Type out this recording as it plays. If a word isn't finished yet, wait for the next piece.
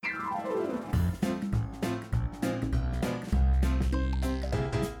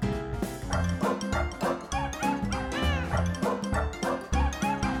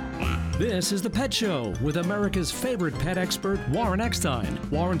This is The Pet Show with America's favorite pet expert, Warren Eckstein.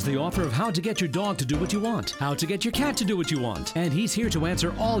 Warren's the author of How to Get Your Dog to Do What You Want, How to Get Your Cat to Do What You Want, and he's here to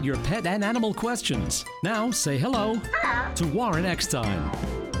answer all your pet and animal questions. Now, say hello to Warren Eckstein.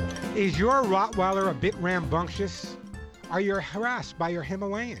 Is your Rottweiler a bit rambunctious? Are you harassed by your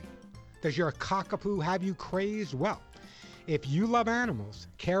Himalayan? Does your cockapoo have you crazed? Well, if you love animals,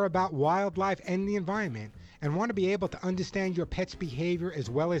 care about wildlife and the environment, and want to be able to understand your pet's behavior as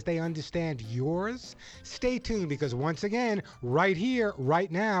well as they understand yours, stay tuned because once again, right here,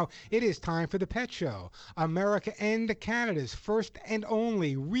 right now, it is time for The Pet Show, America and Canada's first and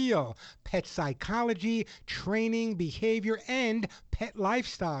only real pet psychology, training, behavior, and pet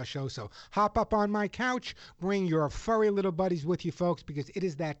lifestyle show. So hop up on my couch, bring your furry little buddies with you, folks, because it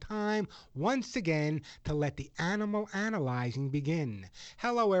is that time once again to let the animal analyzing begin.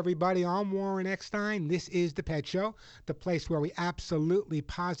 Hello, everybody. I'm Warren Eckstein. This is The Pet Show, the place where we absolutely,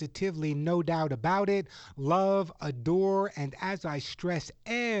 positively, no doubt about it, love, adore, and as I stress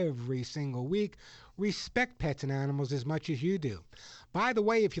every single week, respect pets and animals as much as you do. By the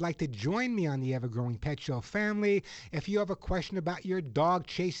way, if you'd like to join me on the ever-growing Pet Show family, if you have a question about your dog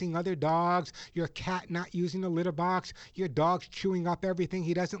chasing other dogs, your cat not using the litter box, your dog's chewing up everything,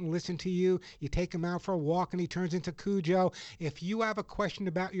 he doesn't listen to you, you take him out for a walk and he turns into Cujo. If you have a question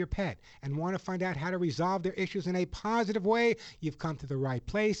about your pet and want to find out how to resolve their issues in a positive way, you've come to the right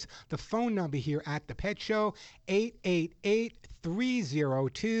place. The phone number here at the Pet Show,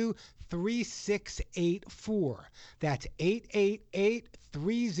 888-302-3684. That's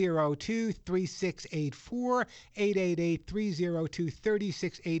 888-302-3684,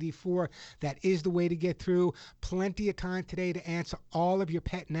 888-302-3684. That is the way to get through. Plenty of time today to answer all of your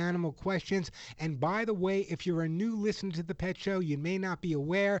pet and animal questions. And by the way, if you're a new listener to The Pet Show, you may not be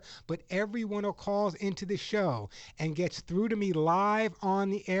aware, but everyone who calls into the show and gets through to me live on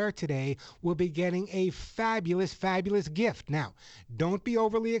the air today will be getting a fabulous, fabulous gift. Now, don't be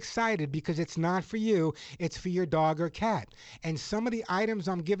overly excited because it's not for you, it's for your dog or cat. And some of the items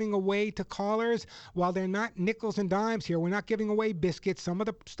I'm giving away to callers, while they're not nickels and dimes here, we're not giving away biscuits. Some of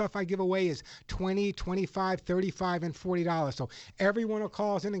the stuff I give away is $20, $25, $35, and $40. So everyone who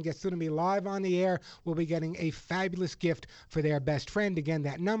calls in and gets through to me live on the air will be getting a fabulous gift for their best friend. Again,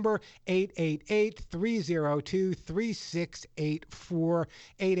 that number, 888-302-3684,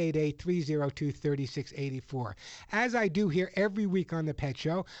 888-302-3684. As I do here every week on The Pet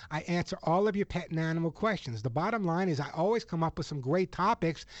Show, I answer all of your pet and animal questions. The bottom line is I always come up with some great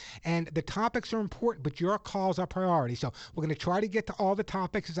topics, and the topics are important, but your calls are priority. So we're going to try to get to all the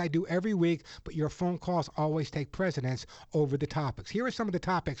topics as I do every week, but your phone calls always take precedence over the topics. Here are some of the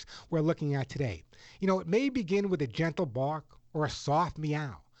topics we're looking at today. You know, it may begin with a gentle bark or a soft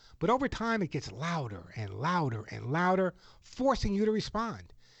meow, but over time it gets louder and louder and louder, forcing you to respond.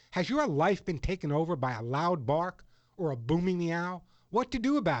 Has your life been taken over by a loud bark or a booming meow? What to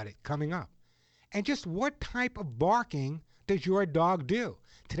do about it coming up. And just what type of barking does your dog do?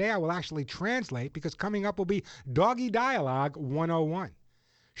 Today I will actually translate because coming up will be Doggy Dialogue 101.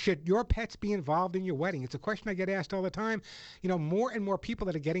 Should your pets be involved in your wedding? It's a question I get asked all the time. You know, more and more people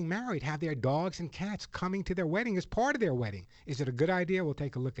that are getting married have their dogs and cats coming to their wedding as part of their wedding. Is it a good idea? We'll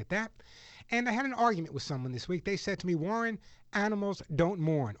take a look at that. And I had an argument with someone this week. They said to me, Warren, animals don't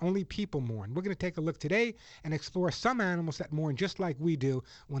mourn. Only people mourn. We're going to take a look today and explore some animals that mourn just like we do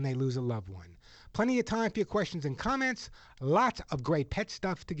when they lose a loved one. Plenty of time for your questions and comments. Lots of great pet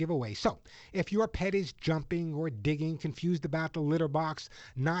stuff to give away. So if your pet is jumping or digging, confused about the litter box,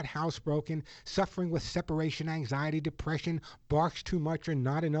 not housebroken, suffering with separation anxiety, depression, barks too much or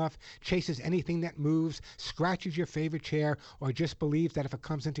not enough, chases anything that moves, scratches your favorite chair, or just believes that if it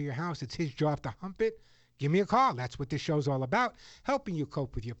comes into your house, it's his job to hump it, give me a call. That's what this show's all about, helping you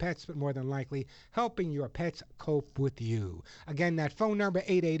cope with your pets, but more than likely, helping your pets cope with you. Again, that phone number,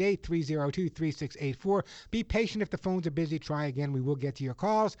 888-302-3684. Be patient if the phones are busy. Try again. We will get to your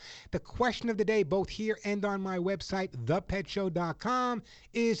calls. The question of the day, both here and on my website, thepetshow.com,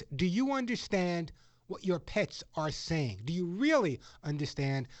 is do you understand what your pets are saying? Do you really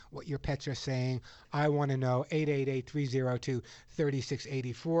understand what your pets are saying? I want to know.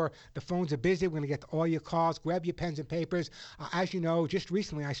 888-302-3684. The phones are busy. We're going to get to all your calls. Grab your pens and papers. As you know, just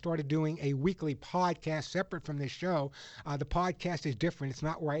recently I started doing a weekly podcast separate from this show. The podcast is different. It's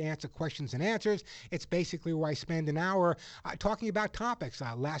not where I answer questions and answers. It's basically where I spend an hour talking about topics.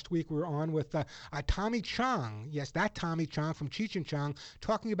 Last week we were on with Tommy Chong. Yes, that Tommy Chong from Cheech and Chong,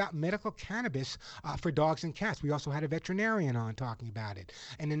 talking about medical cannabis for dogs and cats. We also had a veterinarian on talking about it.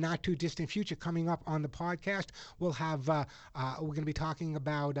 And in the not too distant future, coming up on the podcast, we'll have we're going to be talking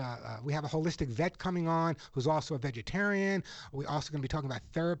about we have a holistic vet coming on who's also a vegetarian. We're also going to be talking about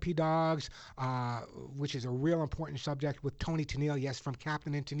therapy dogs, which is a real important subject with Tony Tennille. Yes, from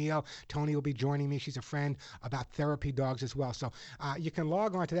Captain and Tennille. Tony will be joining me. She's a friend about therapy dogs as well. So you can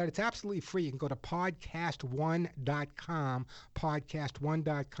log on to that. It's absolutely free. You can go to podcast1.com,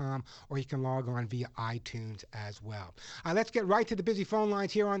 podcast1.com, or you can log on via iTunes as well. Let's get right to the busy phone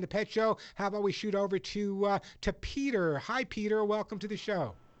lines here on the Pet Show. How about we shoot over to Peter? Hi, Peter. Welcome to the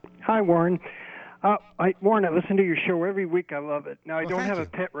show. Hi, Warren. Warren, I listen to your show every week. I love it. Now, I don't have a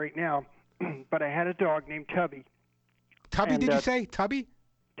pet right now, but I had a dog named Tubby. Tubby, did you say? Tubby?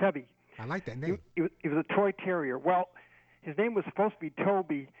 Tubby. I like that name. He was a toy terrier. Well, his name was supposed to be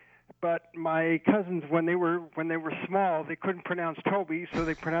Toby, but my cousins, when they were small, they couldn't pronounce Toby, so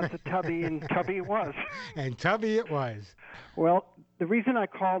they pronounced it Tubby, and Tubby it was. And Tubby it was. Well, the reason I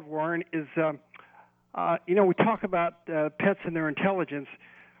called, Warren, is, we talk about pets and their intelligence.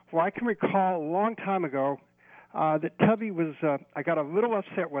 Well, I can recall a long time ago that Tubby was, I got a little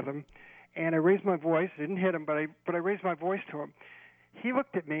upset with him, and I raised my voice. I didn't hit him, but I raised my voice to him. He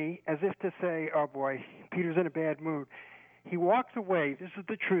looked at me as if to say, oh, boy, Peter's in a bad mood. He walked away. This is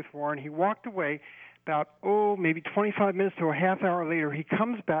the truth, Warren. He walked away about, maybe 25 minutes to a half hour later. He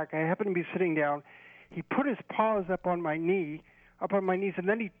comes back. I happen to be sitting down. He put his paws up on my knees, and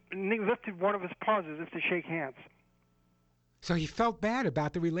then he lifted one of his paws as if to shake hands. So he felt bad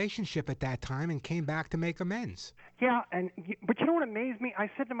about the relationship at that time and came back to make amends. Yeah, but you know what amazed me? I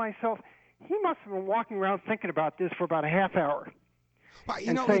said to myself, he must have been walking around thinking about this for about a half hour. Well,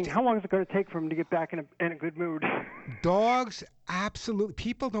 saying, how long is it going to take for him to get back in a good mood? Dogs, absolutely.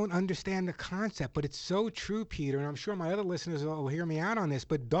 People don't understand the concept, but it's so true, Peter, and I'm sure my other listeners will hear me out on this,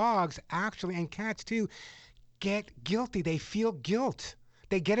 but dogs actually, and cats too, get guilty. They feel guilt.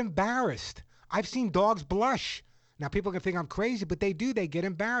 They get embarrassed. I've seen dogs blush. Now, people can think I'm crazy, but they do. They get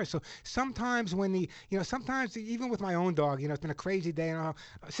embarrassed. So sometimes sometimes even with my own dog, it's been a crazy day, and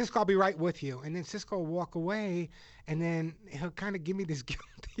Cisco, I'll be right with you. And then Cisco will walk away, and then he'll kind of give me this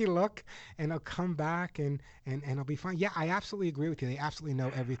guilty look, and he'll come back, and he'll be fine. Yeah, I absolutely agree with you. They absolutely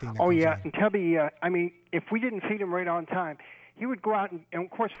know everything. And Tubby, if we didn't feed him right on time, he would go out, and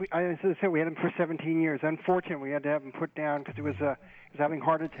of course, as I said, we had him for 17 years. Unfortunately, we had to have him put down because he was having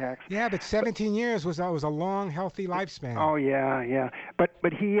heart attacks. Yeah, but 17 years was a long, healthy lifespan. Oh, yeah.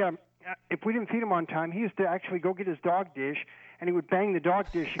 But he, if we didn't feed him on time, he used to actually go get his dog dish, and he would bang the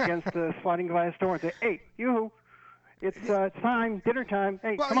dog dish against the sliding glass door and say, hey, you, it's time, dinner time.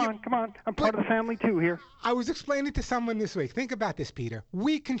 Hey, come on. I'm part of the family, too, here. I was explaining to someone this week. Think about this, Peter.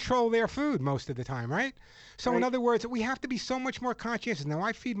 We control their food most of the time, right? So right. In other words, we have to be so much more conscientious. Now,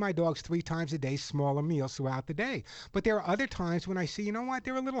 I feed my dogs 3 times a day, smaller meals throughout the day. But there are other times when I see, you know what,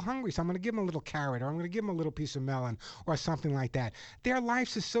 they're a little hungry, so I'm going to give them a little carrot, or I'm going to give them a little piece of melon, or something like that. Their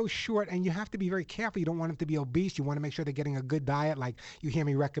lives are so short, and you have to be very careful. You don't want them to be obese. You want to make sure they're getting a good diet, like you hear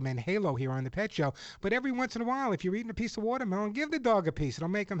me recommend Halo here on the Pet Show. But every once in a while, if you're eating a piece of watermelon, give the dog a piece. It'll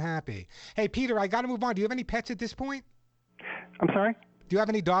make them happy. Hey, Peter, I got to move on. Do you have any pets at this point? I'm sorry? Do you have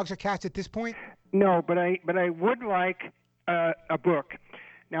any dogs or cats at this point? No, but I would like a book.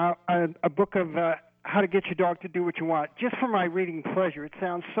 Now, a book of how to get your dog to do what you want, just for my reading pleasure. It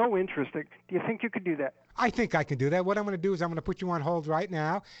sounds so interesting. Do you think you could do that? I think I can do that. What I'm going to do is I'm going to put you on hold right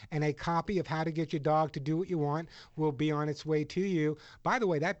now, and a copy of How to Get Your Dog to Do What You Want will be on its way to you. By the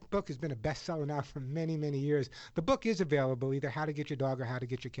way, that book has been a bestseller now for many, many years. The book is available, either How to Get Your Dog or How to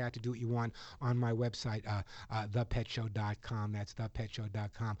Get Your Cat to Do What You Want, on my website, thepetshow.com. That's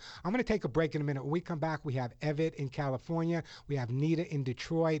thepetshow.com. I'm going to take a break in a minute. When we come back, we have Evett in California. We have Nita in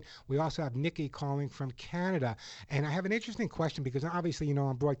Detroit. We also have Nikki calling from Canada. And I have an interesting question because obviously,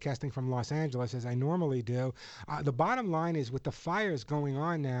 I'm broadcasting from Los Angeles as I normally do. The bottom line is, with the fires going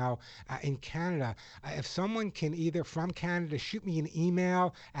on now in Canada, if someone can either from Canada shoot me an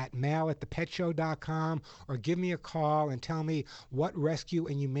email at mail@thepetshow.com or give me a call and tell me what rescue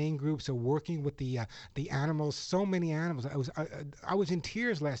and humane groups are working with the animals. So many animals. I was in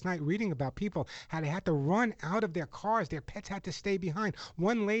tears last night reading about people how they had to run out of their cars. Their pets had to stay behind.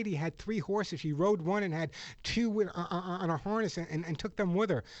 One lady had 3 horses. She rode one and had 2 on a harness and took them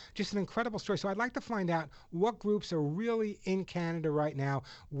with her. Just an incredible story. So I'd like to find out what groups are really in Canada right now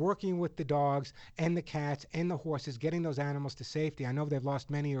working with the dogs and the cats and the horses, getting those animals to safety. I know they've lost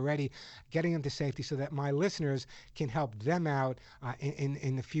many already, getting them to safety so that my listeners can help them out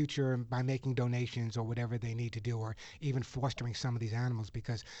in the future by making donations or whatever they need to do, or even fostering some of these animals,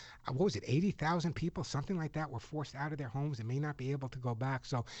 because what was it, 80,000 people, something like that, were forced out of their homes and may not be able to go back.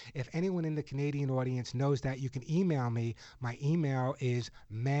 So if anyone in the Canadian audience knows that, you can email me. My email is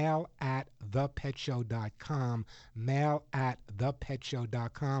mail@thepetshow.com,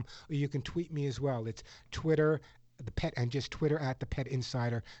 mail@thepetshow.com, or you can tweet me as well. It's Twitter, the pet, and just Twitter @the Pet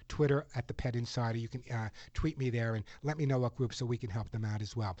Insider, Twitter @the Pet Insider. You can tweet me there and let me know what group so we can help them out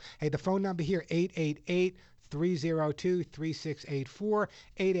as well. Hey, the phone number here, 888-302-3684,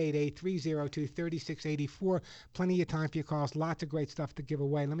 888-302-3684. Plenty of time for your calls. Lots of great stuff to give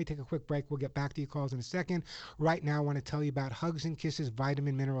away. Let me take a quick break. We'll get back to your calls in a second. Right now, I want to tell you about Hugs and Kisses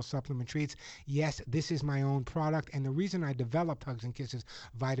Vitamin Mineral Supplement Treats. Yes, this is my own product, and the reason I developed Hugs and Kisses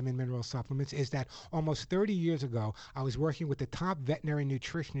Vitamin Mineral Supplements is that almost 30 years ago, I was working with the top veterinary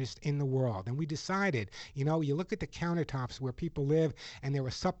nutritionist in the world, and we decided, you look at the countertops where people live, and there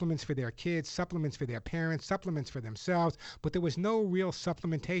were supplements for their kids, supplements for their parents, supplements for themselves, but there was no real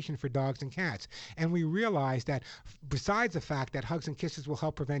supplementation for dogs and cats. And we realized that besides the fact that Hugs and Kisses will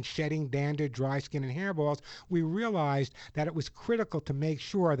help prevent shedding, dander, dry skin, and hairballs, we realized that it was critical to make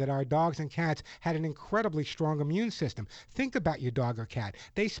sure that our dogs and cats had an incredibly strong immune system. Think about your dog or cat.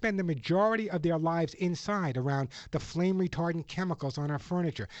 They spend the majority of their lives inside, around the flame retardant chemicals on our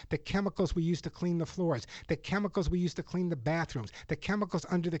furniture, the chemicals we use to clean the floors, the chemicals we use to clean the bathrooms, the chemicals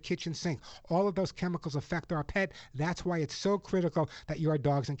under the kitchen sink. All of those chemicals affect our pet. That's why it's so critical that your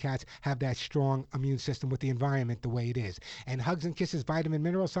dogs and cats have that strong immune system with the environment the way it is. And Hugs and Kisses Vitamin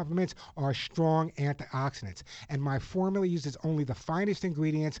Mineral Supplements are strong antioxidants. And my formula uses only the finest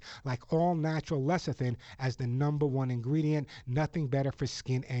ingredients, like all natural lecithin as the #1 ingredient. Nothing better for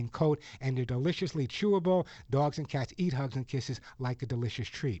skin and coat. And they're deliciously chewable. Dogs and cats eat Hugs and Kisses like a delicious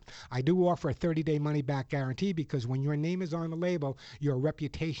treat. I do offer a 30-day money-back guarantee, because when your name is on the label, your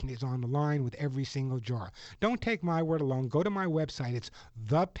reputation is on the line with every single jar. Don't take my word alone. Go to my website. It's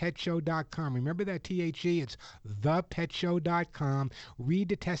thepetshow.com. Remember that THE? It's thepetshow.com. Read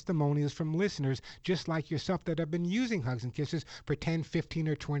the testimonials from listeners just like yourself that have been using Hugs and Kisses for 10, 15,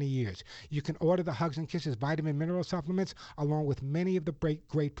 or 20 years. You can order the Hugs and Kisses Vitamin Mineral Supplements along with many of the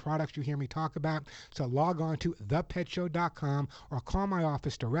great products you hear me talk about. So log on to thepetshow.com or call my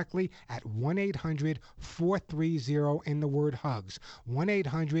office directly at 1-800-430 in the word HUGS.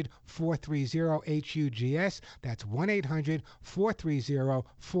 1-800-430-HUGS. That's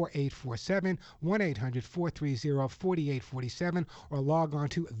 1-800-430-4847, 1-800-430-4847, or log on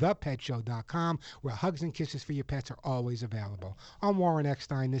to thepetshow.com, where Hugs and Kisses for your pets are always available. I'm Warren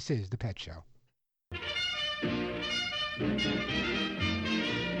Eckstein. This is The Pet Show.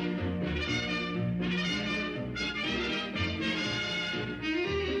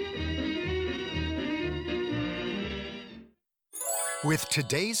 With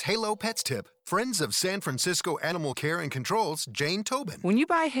today's Halo Pets tip, friends of San Francisco Animal Care and Control's Jane Tobin. When you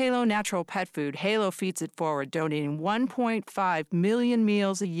buy Halo natural pet food, Halo feeds it forward, donating 1.5 million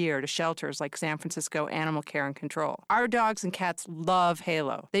meals a year to shelters like San Francisco Animal Care and Control. Our dogs and cats love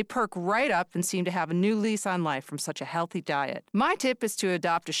Halo. They perk right up and seem to have a new lease on life from such a healthy diet. My tip is to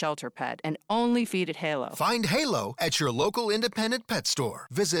adopt a shelter pet and only feed it Halo. Find Halo at your local independent pet store.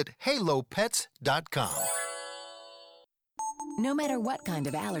 Visit halopets.com. No matter what kind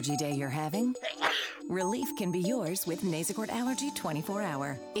of allergy day you're having, relief can be yours with Nasacort Allergy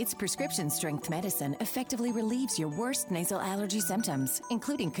 24-Hour. Its prescription-strength medicine effectively relieves your worst nasal allergy symptoms,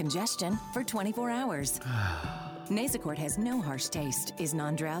 including congestion, for 24 hours. Nasacort has no harsh taste, is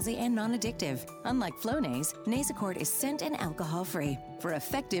non-drowsy, and non-addictive. Unlike Flonase, Nasacort is scent and alcohol-free. For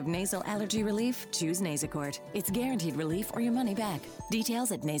effective nasal allergy relief, choose Nasacort. It's guaranteed relief or your money back.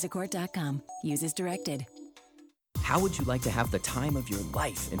 Details at nasacort.com. Use as directed. How would you like to have the time of your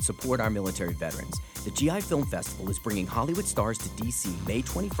life and support our military veterans? The GI Film Festival is bringing Hollywood stars to D.C. May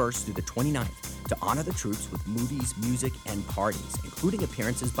 21st through the 29th to honor the troops with movies, music, and parties, including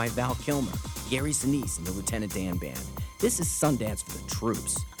appearances by Val Kilmer, Gary Sinise, and the Lieutenant Dan Band. This is Sundance for the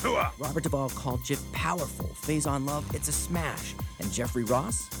troops. Robert Duvall called JIF powerful. Faison Love, it's a smash. And Jeffrey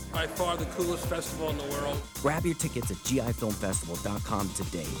Ross? By far the coolest festival in the world. Grab your tickets at gifilmfestival.com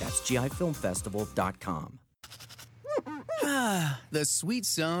today. That's gifilmfestival.com. The sweet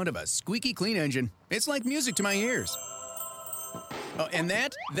sound of a squeaky clean engine. It's like music to my ears. Oh, and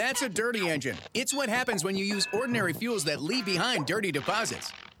that's a dirty engine. It's what happens when you use ordinary fuels that leave behind dirty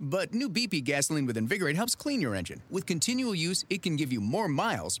deposits. But new BP gasoline with Invigorate helps clean your engine. With continual use, it can give you more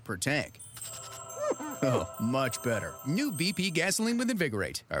miles per tank. Oh, much better. New BP gasoline with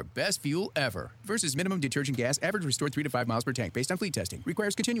Invigorate. Our best fuel ever. Versus minimum detergent gas, average restored 3 to 5 miles per tank based on fleet testing.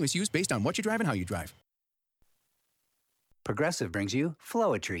 Requires continuous use based on what you drive and how you drive. Progressive brings you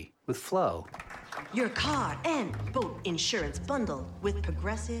Flowetry with Flow. Your car and boat insurance bundle with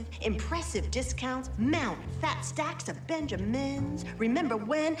Progressive. Impressive discounts, mount fat stacks of Benjamins. Remember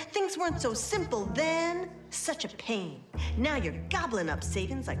when things weren't so simple then? Such a pain. Now you're gobbling up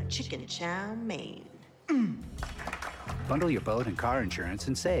savings like chicken chow mein. Bundle your boat and car insurance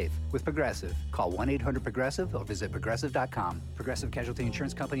and save with Progressive. Call 1-800-PROGRESSIVE or visit Progressive.com. Progressive Casualty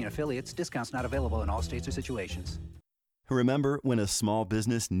Insurance Company and affiliates. Discounts not available in all states or situations. Remember when a small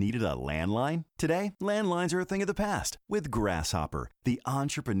business needed a landline? Today, landlines are a thing of the past with Grasshopper, the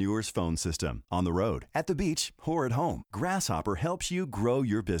entrepreneur's phone system. On the road, at the beach, or at home, Grasshopper helps you grow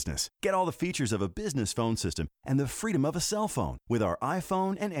your business. Get all the features of a business phone system and the freedom of a cell phone with our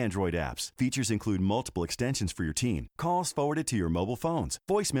iPhone and Android apps. Features include multiple extensions for your team, calls forwarded to your mobile phones,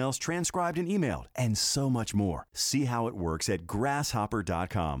 voicemails transcribed and emailed, and so much more. See how it works at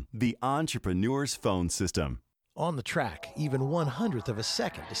grasshopper.com, the entrepreneur's phone system. On the track, even 1/100th of a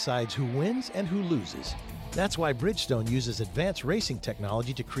second decides who wins and who loses. That's why Bridgestone uses advanced racing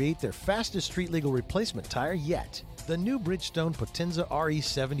technology to create their fastest street-legal replacement tire yet. The new Bridgestone Potenza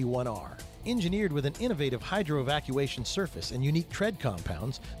RE71R. Engineered with an innovative hydro-evacuation surface and unique tread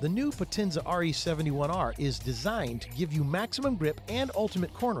compounds, the new Potenza RE71R is designed to give you maximum grip and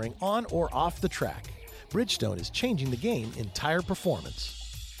ultimate cornering on or off the track. Bridgestone is changing the game in tire performance.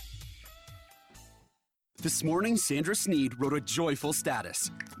 This morning, Sandra Sneed wrote a joyful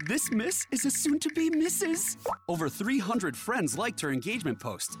status. This miss is a soon-to-be Mrs. Over 300 friends liked her engagement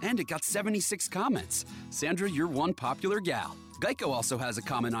post, and it got 76 comments. Sandra, you're one popular gal. Geico also has a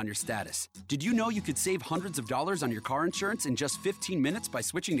comment on your status. Did you know you could save hundreds of dollars on your car insurance in just 15 minutes by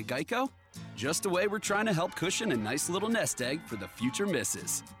switching to Geico? Just a way we're trying to help cushion a nice little nest egg for the future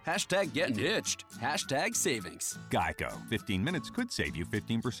misses. Hashtag getting hitched. Hashtag savings. Geico. 15 minutes could save you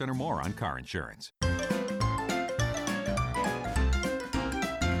 15% or more on car insurance.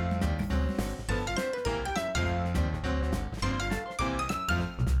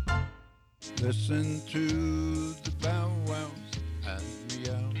 Listen to the bow wows and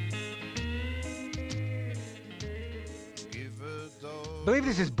meow. I believe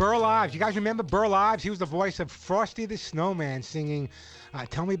this is Burl Ives. You guys remember Burl Ives? He was the voice of Frosty the Snowman singing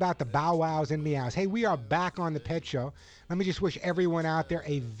Tell Me About the Bow Wows and Meows. Hey, we are back on the Pet Show. Let me just wish everyone out there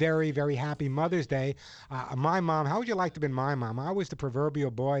a very, very happy Mother's Day. My mom, how would you like to have been my mom? I was the proverbial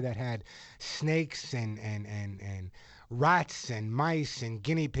boy that had snakes and rats and mice and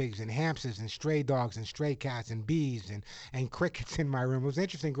guinea pigs and hamsters and stray dogs and stray cats and bees and crickets in my room. It was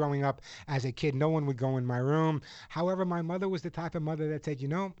interesting growing up as a kid. No one would go in my room. However, my mother was the type of mother that said, you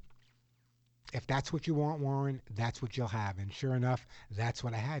know, if that's what you want, Warren, that's what you'll have. And sure enough, that's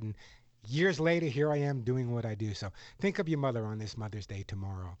what I had. And years later, here I am doing what I do. So think of your mother on this Mother's Day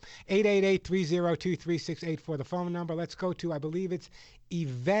tomorrow. 888-302-3684, the phone number. Let's go to, I believe it's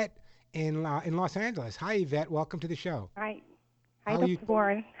Yvette in Los Angeles. Hi, Yvette. Welcome to the show. Hi. Hi, Dr.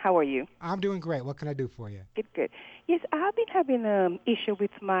 Warren. How are you? I'm doing great. What can I do for you? Good. Yes, I've been having an issue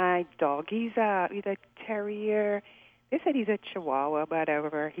with my dog. He's a terrier. They said he's a Chihuahua, but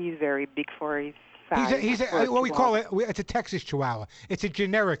however, he's very big for his size. He's what we call it. It's a Texas Chihuahua. It's a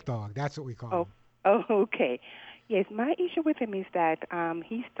generic dog. That's what we call him. Oh, okay. Yes, my issue with him is that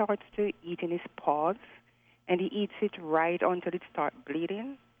he starts to eat in his paws, and he eats it right until it starts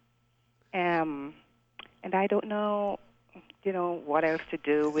bleeding. And I don't know, what else to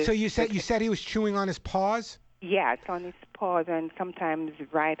do with. So you said he was chewing on his paws? Yeah, it's on his paws, and sometimes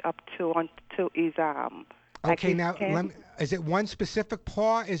right up to his Okay, now is it one specific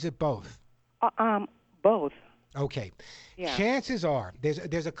paw? Is it both? Both. Okay. Yeah. Chances are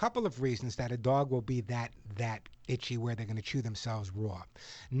there's a couple of reasons that a dog will be that itchy where they're going to chew themselves raw.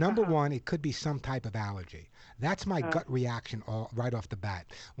 Number one, it could be some type of allergy. That's my gut reaction right off the bat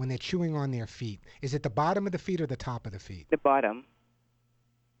when they're chewing on their feet. Is it the bottom of the feet or the top of the feet? The bottom.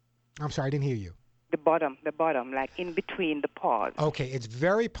 I'm sorry, I didn't hear you. The bottom, like in between the paws. Okay, it's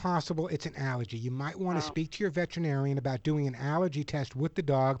very possible it's an allergy. You might want to speak to your veterinarian about doing an allergy test with the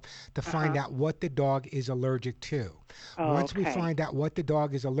dog to find out what the dog is allergic to. Once we find out what the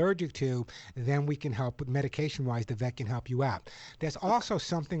dog is allergic to, then we can help with medication-wise. The vet can help you out. There's also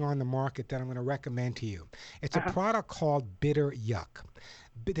something on the market that I'm going to recommend to you. It's a product called Bitter Yuck.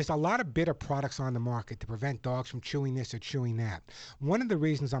 there's a lot of bitter products on the market to prevent dogs from chewing this or chewing that. One of the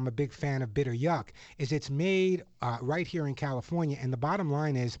reasons I'm a big fan of Bitter Yuck is it's made right here in California, and the bottom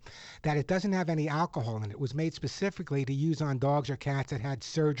line is that it doesn't have any alcohol in it. It was made specifically to use on dogs or cats that had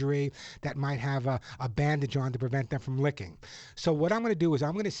surgery, that might have a bandage on to prevent them from licking. So what I'm going to do is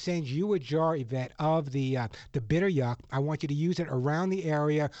I'm going to send you a jar, Yvette, of the Bitter Yuck. I want you to use it around the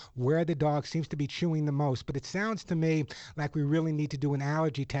area where the dog seems to be chewing the most. But it sounds to me like we really need to do an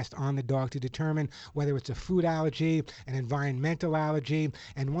allergy test on the dog to determine whether it's a food allergy, an environmental allergy,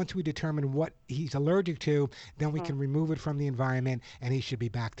 and once we determine what he's allergic to, then we can remove it from the environment and he should be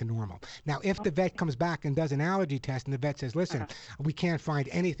back to normal. Now, if the vet comes back and does an allergy test and the vet says, listen, we can't find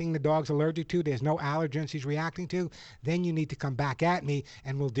anything the dog's allergic to, there's no allergens he's reacting to, then you need to come back at me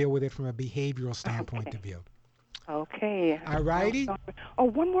and we'll deal with it from a behavioral standpoint of view. Okay. All righty. Oh,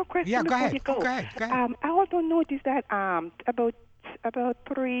 one more question. Yeah, go before ahead. You go. Go ahead. I also noticed that about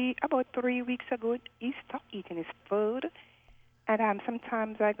 3 weeks ago, he stopped eating his food. And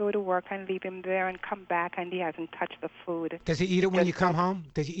sometimes I go to work and leave him there and come back and he hasn't touched the food. Does he eat it when you come home?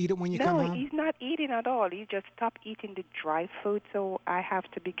 Does he eat it when you come home? No, he's not eating at all. He just stopped eating the dry food, so I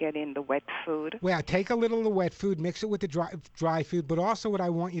have to be getting the wet food. Well, take a little of the wet food, mix it with the dry food, but also what I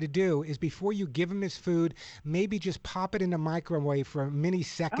want you to do is before you give him his food, maybe just pop it in the microwave for a mini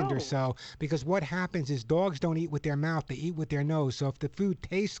second or so, because what happens is dogs don't eat with their mouth, they eat with their nose. So if the food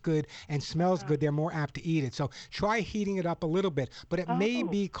tastes good and smells good, they're more apt to eat it. So try heating it up a little bit. But it may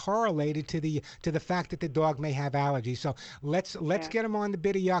be correlated to the fact that the dog may have allergies. So let's get him on the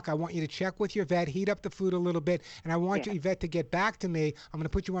Bitter Yuck. I want you to check with your vet, heat up the food a little bit, and I want your vet to get back to me. I'm going to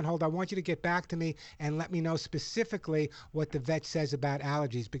put you on hold. I want you to get back to me and let me know specifically what the vet says about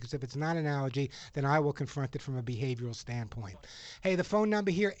allergies, because if it's not an allergy, then I will confront it from a behavioral standpoint. Hey, the phone number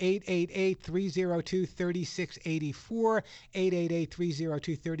here, 888-302-3684,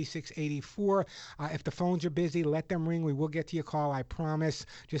 888-302-3684. If the phones are busy, let them ring. We will get to your call, I promise.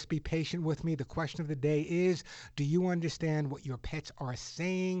 Just be patient with me. The question of the day is, do you understand what your pets are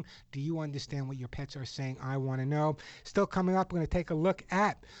saying? Do you understand what your pets are saying? I want to know. Still coming up, we're going to take a look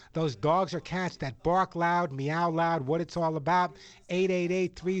at those dogs or cats that bark loud, meow loud, what it's all about.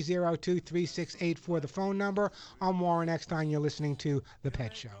 888-302-3684, the phone number. I'm Warren Eckstein. You're listening to The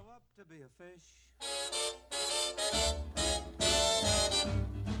Pet Show.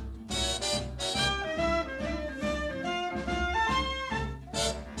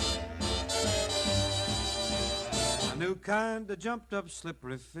 New kind of jumped up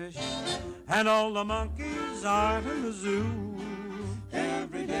slippery fish, and all the monkeys are in the zoo.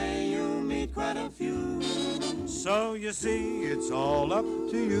 Every day you meet quite a few, so you see it's all up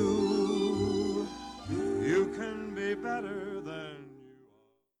to you. You can be better than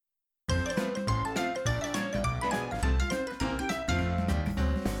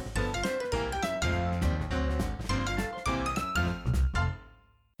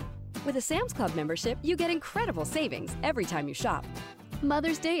With a Sam's Club membership, you get incredible savings every time you shop.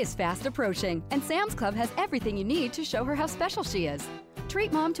 Mother's Day is fast approaching, and Sam's Club has everything you need to show her how special she is.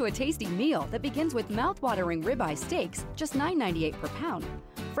 Treat Mom to a tasty meal that begins with mouth-watering ribeye steaks, just $9.98 per pound.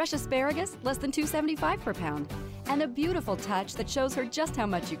 Fresh asparagus, less than $2.75 per pound. And a beautiful touch that shows her just how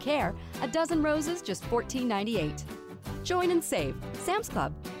much you care, a dozen roses, just $14.98. Join and save. Sam's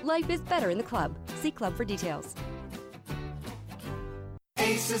Club. Life is better in the club. See club for details.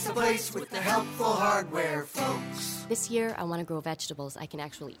 Ace is the place with the helpful hardware, folks. This year, I want to grow vegetables I can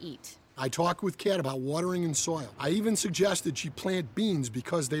actually eat. I talked with Kat about watering in soil. I even suggested she plant beans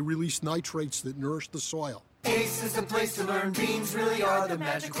because they release nitrates that nourish the soil. Ace is the place to learn beans really are the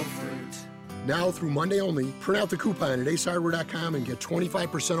magical fruit. Now, through Monday only, print out the coupon at acehardware.com and get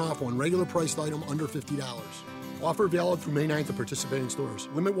 25% off on regular priced item under $50. Offer valid through May 9th at participating stores.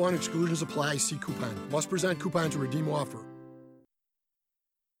 Limit 1, exclusions apply. See coupon. Must present coupon to redeem offer.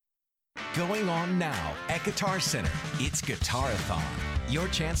 Going on now at Guitar Center, it's Guitarathon. Your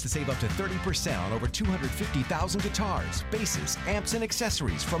chance to save up to 30% on over 250,000 guitars, basses, amps, and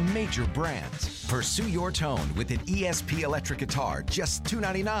accessories from major brands. Pursue your tone with an ESP electric guitar, just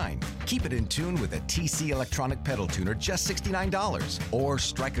 $299. Keep it in tune with a TC electronic pedal tuner, just $69. Or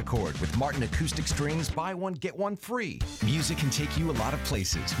strike a chord with Martin acoustic strings, buy one, get one free. Music can take you a lot of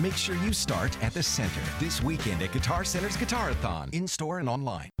places. Make sure you start at the center this weekend at Guitar Center's Guitarathon, in-store and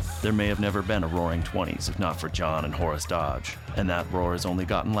online. There may have never been a Roaring 20s if not for John and Horace Dodge, and that roar has only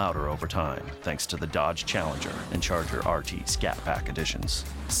gotten louder over time thanks to the Dodge Challenger and Charger RT Scat Pack editions.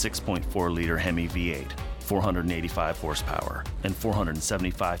 6.4-liter Hemi V8, 485 horsepower, and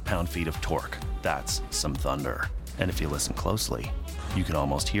 475 pound-feet of torque. That's some thunder. And if you listen closely, you can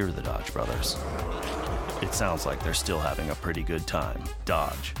almost hear the Dodge brothers. It sounds like they're still having a pretty good time.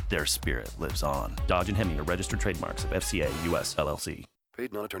 Dodge, their spirit lives on. Dodge and Hemi are registered trademarks of FCA US LLC.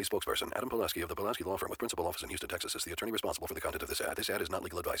 Paid non-attorney spokesperson Adam Pulaski of the Pulaski Law Firm with principal office in Houston, Texas is the attorney responsible for the content of this ad. This ad is not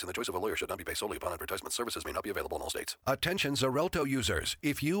legal advice, and the choice of a lawyer should not be based solely upon advertisement. Services may not be available in all states. Attention Xarelto users.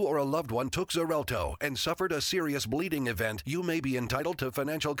 If you or a loved one took Xarelto and suffered a serious bleeding event, you may be entitled to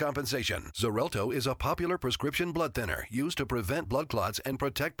financial compensation. Xarelto is a popular prescription blood thinner used to prevent blood clots and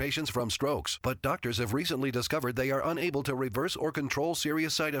protect patients from strokes. But doctors have recently discovered they are unable to reverse or control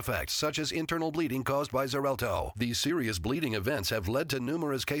serious side effects, such as internal bleeding caused by Xarelto. These serious bleeding events have led to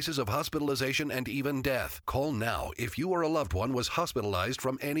numerous cases of hospitalization and even death. Call now if you or a loved one was hospitalized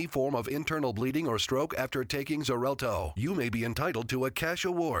from any form of internal bleeding or stroke after taking Xarelto. You may be entitled to a cash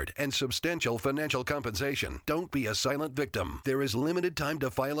award and substantial financial compensation. Don't be a silent victim. There is limited time to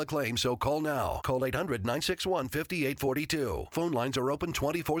file a claim, so call now. Call 800-961-5842. Phone lines are open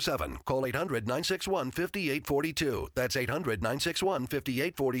 24/7. Call 800-961-5842. That's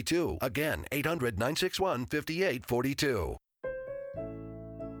 800-961-5842. Again, 800-961-5842.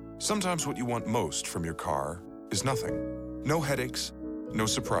 Sometimes what you want most from your car is nothing. No headaches, no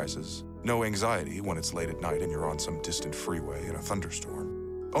surprises, no anxiety when it's late at night and you're on some distant freeway in a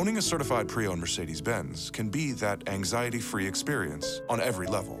thunderstorm. Owning a certified pre-owned Mercedes-Benz can be that anxiety-free experience on every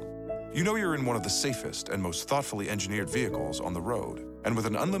level. You know you're in one of the safest and most thoughtfully engineered vehicles on the road. And with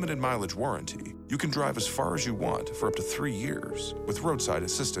an unlimited mileage warranty, you can drive as far as you want for up to 3 years, with roadside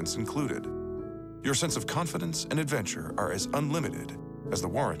assistance included. Your sense of confidence and adventure are as unlimited as the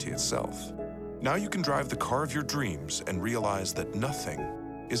warranty itself. Now you can drive the car of your dreams and realize that nothing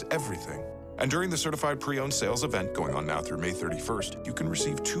is everything. And during the Certified Pre-Owned Sales event going on now through May 31st, you can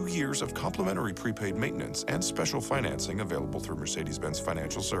receive 2 years of complimentary prepaid maintenance and special financing available through Mercedes-Benz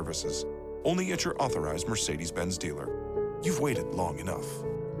Financial Services. Only at your authorized Mercedes-Benz dealer. You've waited long enough.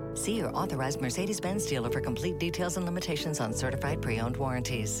 See your authorized Mercedes-Benz dealer for complete details and limitations on certified pre-owned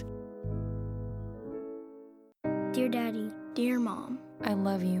warranties. Dear Daddy, dear Mom, I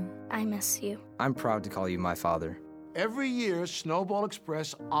love you. I miss you. I'm proud to call you my father. Every year, Snowball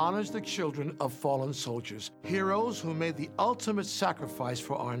Express honors the children of fallen soldiers, heroes who made the ultimate sacrifice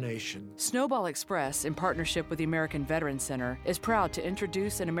for our nation. Snowball Express, in partnership with the American Veterans Center, is proud to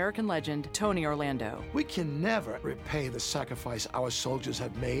introduce an American legend, Tony Orlando. We can never repay the sacrifice our soldiers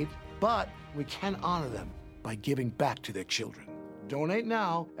have made, but we can honor them by giving back to their children. Donate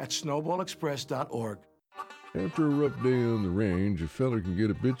now at snowballexpress.org. After a rough day on the range, a fella can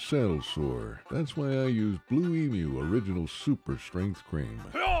get a bit saddle sore. That's why I use Blue Emu Original Super Strength Cream.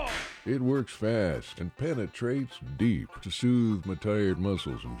 It works fast and penetrates deep to soothe my tired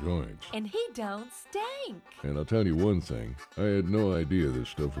muscles and joints. And he don't stink. And I'll tell you one thing, I had no idea this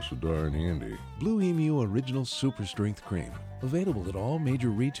stuff was so darn handy. Blue Emu Original Super Strength Cream. Available at all major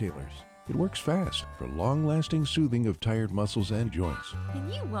retailers. It works fast for long-lasting soothing of tired muscles and joints. And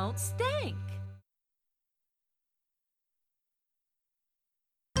you won't stink.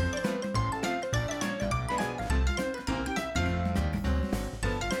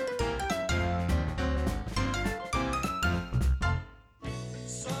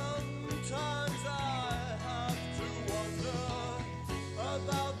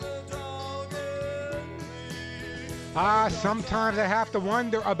 Sometimes I have to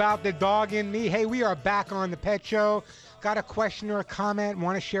wonder about the dog in me. Hey, we are back on the Pet Show. Got a question or a comment,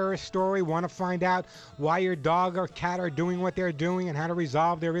 want to share a story, want to find out why your dog or cat are doing what they're doing and how to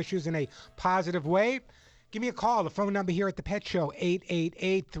resolve their issues in a positive way? Give me a call. The phone number here at the Pet Show,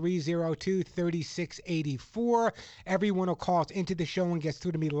 888-302-3684. Everyone who calls into the show and gets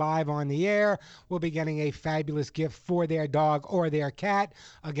through to me live on the air will be getting a fabulous gift for their dog or their cat.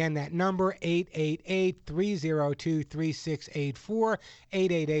 Again, that number, 888-302-3684,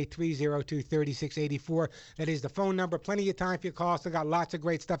 888-302-3684. That is the phone number. Plenty of time for your calls. Still got lots of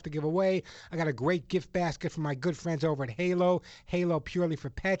great stuff to give away. I got a great gift basket from my good friends over at Halo. Halo Purely for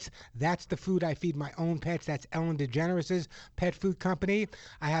Pets. That's the food I feed my own pets. That's Ellen DeGeneres' pet food company.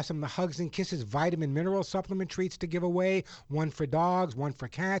 I have some of the Hugs and Kisses vitamin mineral supplement treats to give away. One for dogs, one for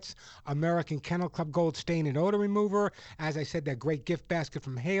cats. American Kennel Club Gold Stain and Odor Remover. As I said, that great gift basket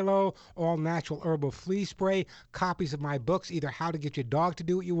from Halo. All natural herbal flea spray. Copies of my books, either How to Get Your Dog to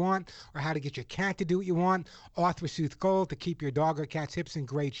Do What You Want or How to Get Your Cat to Do What You Want. Arthrosuth Gold to keep your dog or cat's hips in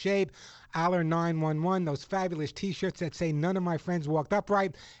great shape. Aller 911, those fabulous t-shirts that say none of my friends walked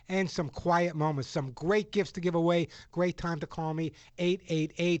upright, and some quiet moments. Some great gifts to give away. Great time to call me,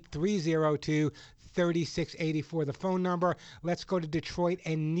 888-302-3684, the phone number. Let's go to Detroit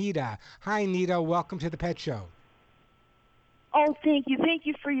and Nita. Hi, Nita. Welcome to the Pet Show. Oh, thank you. Thank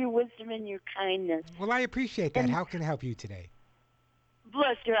you for your wisdom and your kindness. Well, I appreciate that. How can I help you today?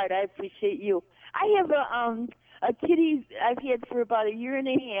 Bless your heart. I appreciate you. I have a kitty I've had for about a year and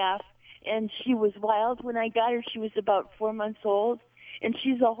a half, and she was wild when I got her. She was about 4 months old, and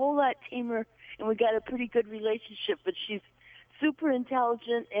she's a whole lot tamer, and we got a pretty good relationship. But she's super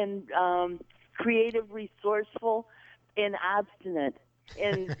intelligent and creative, resourceful, and obstinate.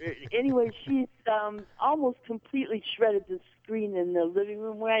 And anyway, she's almost completely shredded the screen in the living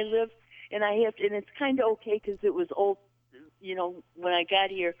room where I live, and I have to, and it's kind of okay because it was old, when I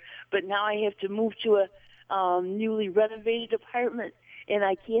got here. But now I have to move to a newly renovated apartment, and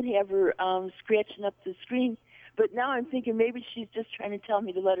I can't have her scratching up the screen. But now I'm thinking maybe she's just trying to tell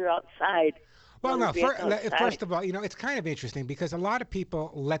me to let her outside. Well, no, first of all, it's kind of interesting because a lot of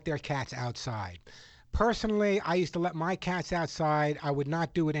people let their cats outside. Personally, I used to let my cats outside. I would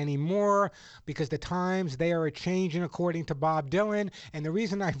not do it anymore because the times they are a-changing, according to Bob Dylan. And the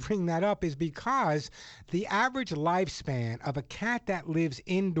reason I bring that up is because the average lifespan of a cat that lives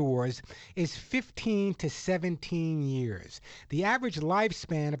indoors is 15 to 17 years. The average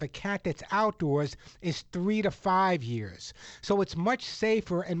lifespan of a cat that's outdoors is 3 to 5 years. So it's much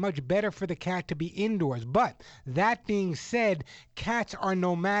safer and much better for the cat to be indoors. But that being said, cats are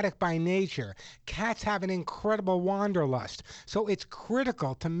nomadic by nature. Cats have an incredible wanderlust. So it's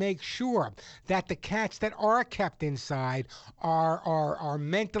critical to make sure that the cats that are kept inside are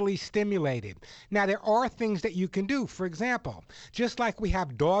mentally stimulated. Now, there are things that you can do. For example, just like we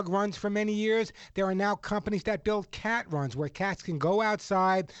have dog runs for many years, there are now companies that build cat runs where cats can go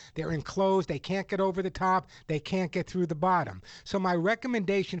outside, they're enclosed, they can't get over the top, they can't get through the bottom. So my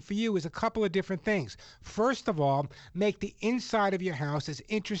recommendation for you is a couple of different things. First of all, make the inside of your house as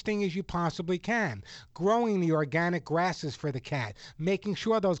interesting as you possibly can. Growing the organic grasses for the cat, making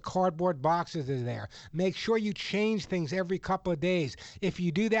sure those cardboard boxes are there. Make sure you change things every couple of days. If you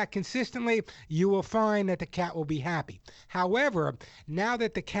do that consistently, you will find that the cat will be happy. However, now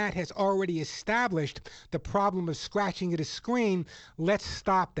that the cat has already established the problem of scratching at a screen, let's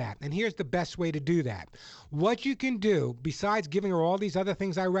stop that. And here's the best way to do that. What you can do, besides giving her all these other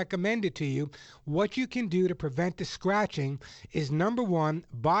things I recommended to you, what you can do to prevent the scratching is, number one,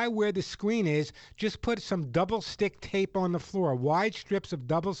 by where the screen is, just put some double stick tape on the floor, wide strips of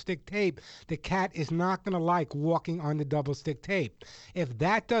double stick tape. The cat is not going to like walking on the double stick tape. If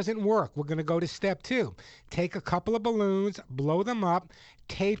that doesn't work, we're going to go to step two. Take a couple of balloons, blow them up,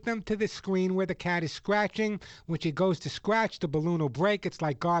 tape them to the screen where the cat is scratching. When she goes to scratch, the balloon will break. It's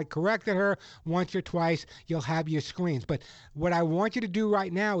like God corrected her. Once or twice, you'll have your screens. But what I want you to do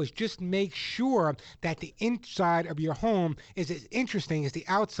right now is just make sure that the inside of your home is as interesting as the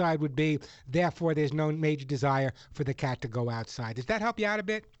outside would be. Therefore, there's no major desire for the cat to go outside. Does that help you out a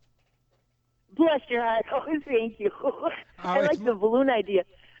bit? Bless your heart. Oh, thank you. I like the balloon idea.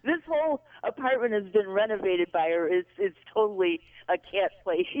 This whole apartment has been renovated by her. It's totally a cat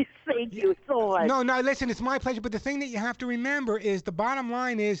place. Thank you so much. No, listen, it's my pleasure. But the thing that you have to remember is the bottom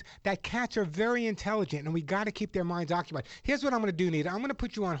line is that cats are very intelligent, and we got to keep their minds occupied. Here's what I'm going to do, Nita. I'm going to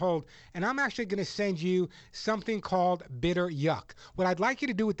put you on hold, and I'm actually going to send you something called Bitter Yuck. What I'd like you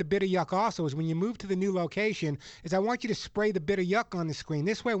to do with the Bitter Yuck also is when you move to the new location is I want you to spray the Bitter Yuck on the screen.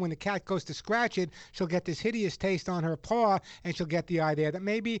 This way, when the cat goes to scratch it, she'll get this hideous taste on her paw, and she'll get the idea that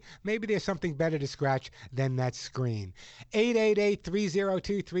maybe there's something better to scratch than that screen.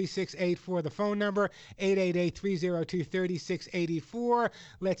 888-302-3684, the phone number, 888-302-3684.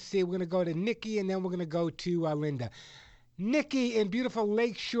 Let's see, we're going to go to Nikki, and then we're going to go to Linda. Nikki in beautiful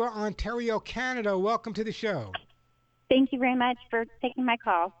Lakeshore, Ontario, Canada, welcome to the show. Thank you very much for taking my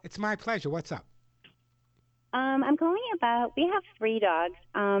call. It's my pleasure. What's up? I'm calling about, we have 3 dogs.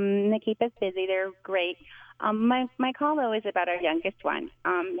 They keep us busy. They're great. My call, though, is about our youngest one.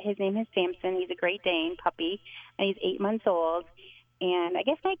 His name is Samson. He's a Great Dane puppy, and he's 8 months old. And I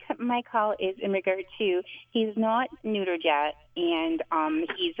guess my call is in regard to he's not neutered yet, and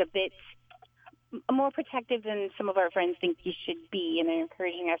he's a bit more protective than some of our friends think he should be, and they're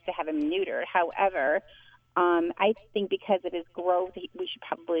encouraging us to have him neutered. However, I think because of his growth, we should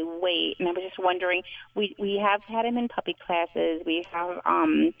probably wait. And I was just wondering, we have had him in puppy classes. We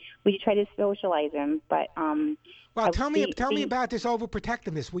try to socialize him, but well, tell me about this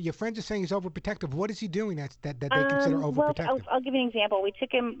overprotectiveness. Well, your friends are saying he's overprotective. What is he doing that they consider overprotective? Well, I'll give you an example. We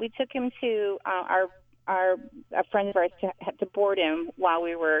took him to a friend of ours to board him while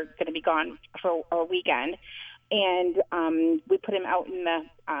we were going to be gone for a weekend. And we put him out in the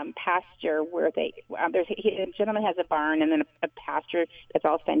pasture where the gentleman has a barn and then a pasture that's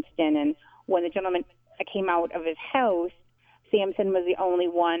all fenced in. And when the gentleman came out of his house, Samson was the only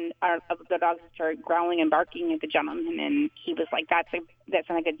one of the dogs that started growling and barking at the gentleman. And he was like, "That's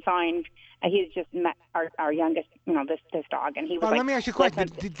not a good sign." He's just met our youngest, this dog, and he was like, let me ask you a question.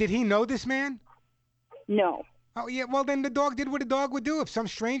 Did he know this man? No. Oh, yeah, well, then the dog did what a dog would do if some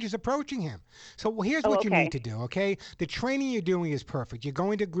stranger's approaching him. So here's what you need to do, okay? The training you're doing is perfect. You're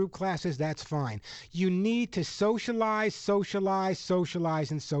going to group classes, that's fine. You need to socialize,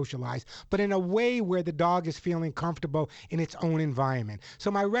 and socialize, but in a way where the dog is feeling comfortable in its own environment.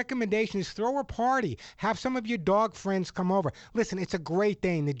 So my recommendation is throw a party. Have some of your dog friends come over. Listen, it's a Great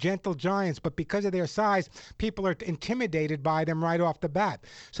Dane, the gentle giants, but because of their size, people are intimidated by them right off the bat.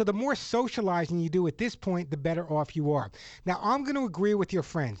 So the more socializing you do at this point, the better off you are. Now, I'm going to agree with your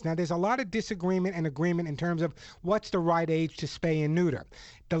friends. Now, there's a lot of disagreement and agreement in terms of what's the right age to spay and neuter.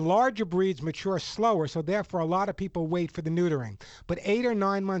 The larger breeds mature slower, so therefore a lot of people wait for the neutering. But 8 or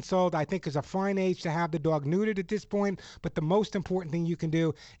 9 months old, I think, is a fine age to have the dog neutered at this point. But the most important thing you can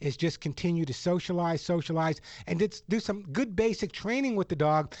do is just continue to socialize, and do some good basic training with the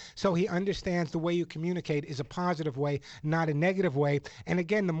dog so he understands the way you communicate is a positive way, not a negative way. And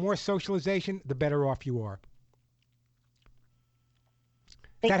again, the more socialization, the better off you are.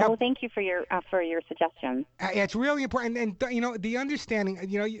 Thank you for your suggestions. It's really important, and the understanding.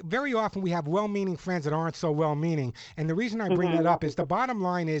 Very often we have well-meaning friends that aren't so well-meaning, and the reason I bring that up is the bottom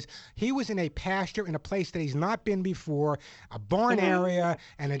line is he was in a pasture in a place that he's not been before, a barn area,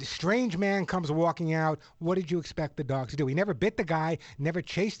 and a strange man comes walking out. What did you expect the dog to do? He never bit the guy, never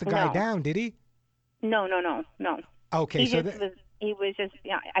chased the guy down, did he? No. Okay, He was just,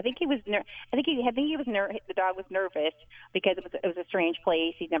 I think he was. The dog was nervous because it was a strange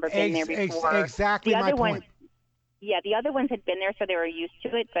place. He'd never been there before. Exactly my point. The other ones had been there, so they were used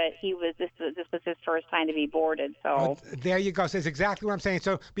to it. But this was his first time to be boarded. So there you go. So that's exactly what I'm saying.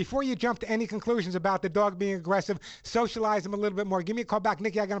 So before you jump to any conclusions about the dog being aggressive, socialize him a little bit more. Give me a call back,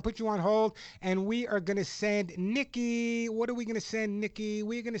 Nikki. I'm going to put you on hold, and we are going to send Nikki. What are we going to send Nikki?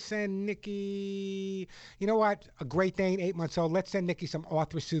 We're going to send Nikki. You know what? A Great Dane, 8 months old. Let's send Nikki some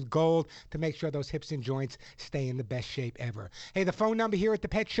Arthur-Soothe Gold to make sure those hips and joints stay in the best shape ever. Hey, the phone number here at the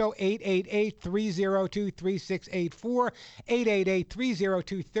Pet Show, 888-302-3684.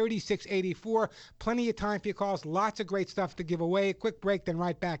 888-302-3684. Plenty of time for your calls. Lots of great stuff to give away. A quick break, then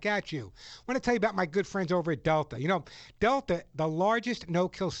right back at you. I want to tell you about my good friends over at Delta. Delta, the largest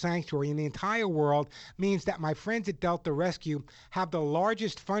no-kill sanctuary in the entire world, means that my friends at Delta Rescue have the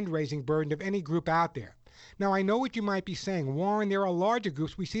largest fundraising burden of any group out there. Now, I know what you might be saying. Warren, there are larger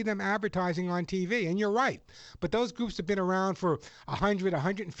groups. We see them advertising on TV, and you're right. But those groups have been around for 100,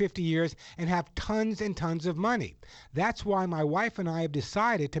 150 years and have tons and tons of money. That's why my wife and I have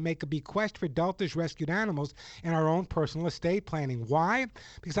decided to make a bequest for Delta's rescued animals in our own personal estate planning. Why?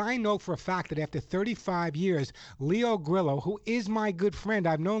 Because I know for a fact that after 35 years, Leo Grillo, who is my good friend,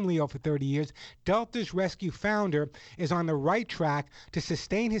 I've known Leo for 30 years, Delta's Rescue founder, is on the right track to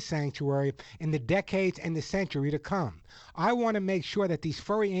sustain his sanctuary in the decades and the century to come. I want to make sure that these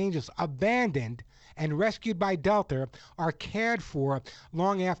furry angels abandoned and rescued by Delta are cared for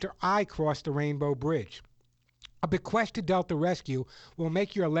long after I cross the Rainbow Bridge. A bequest to Delta Rescue will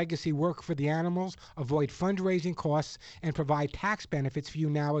make your legacy work for the animals, avoid fundraising costs, and provide tax benefits for you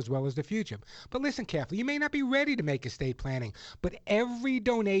now as well as the future. But listen carefully. You may not be ready to make estate planning, but every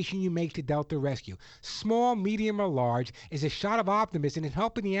donation you make to Delta Rescue, small, medium, or large, is a shot of optimism in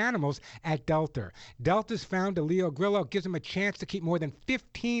helping the animals at Delta. Delta's founder, Leo Grillo, gives them a chance to keep more than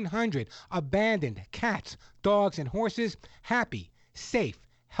 1,500 abandoned cats, dogs, and horses happy, safe,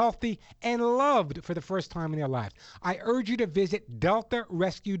 healthy, and loved for the first time in their lives. I urge you to visit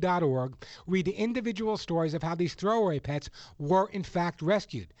deltarescue.org, read the individual stories of how these throwaway pets were in fact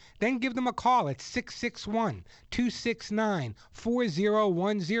rescued. Then give them a call at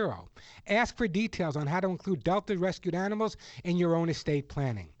 661-269-4010. Ask for details on how to include Delta rescued animals in your own estate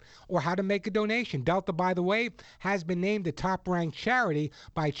planning, or how to make a donation. Delta, by the way, has been named the top-ranked charity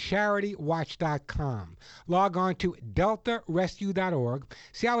by CharityWatch.com. Log on to deltarescue.org.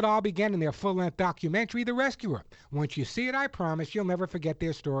 See how it all began in their full-length documentary, The Rescuer. Once you see it, I promise you'll never forget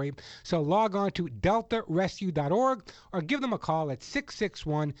their story. So log on to deltarescue.org or give them a call at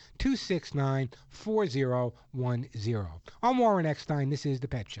 661-269-4010. I'm Warren Eckstein. This is The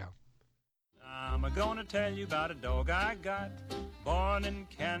Pet Show. I'm gonna tell you about a dog I got, born in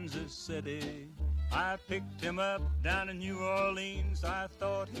Kansas City. I picked him up down in New Orleans. I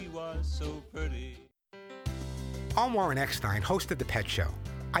thought he was so pretty. I'm Warren Eckstein, host of The Pet Show.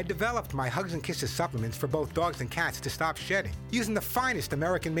 I developed my Hugs and Kisses supplements for both dogs and cats to stop shedding. Using the finest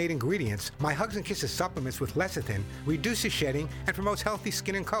American-made ingredients, my Hugs and Kisses supplements with lecithin reduces shedding and promotes healthy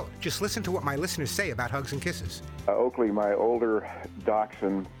skin and coat. Just listen to what my listeners say about Hugs and Kisses. Oakley, my older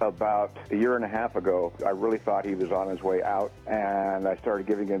dachshund, about a year and a half ago, I really thought he was on his way out, and I started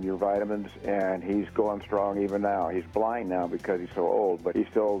giving him your vitamins, and he's going strong even now. He's blind now because he's so old, but he's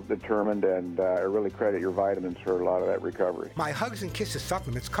still determined, and I really credit your vitamins for a lot of that recovery. My Hugs and Kisses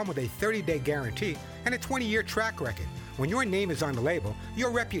supplements come with a 30-day guarantee and a 20-year track record. When your name is on the label, your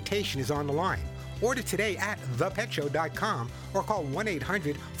reputation is on the line. Order today at thepetshow.com or call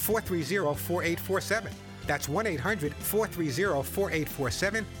 1-800-430-4847. That's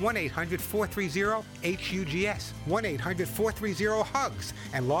 1-800-430-4847, 1-800-430-HUGS, 1-800-430-HUGS,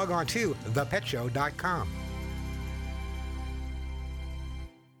 and log on to thepetshow.com.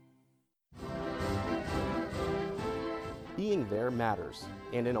 Being there matters,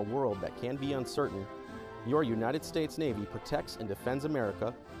 and in a world that can be uncertain, your United States Navy protects and defends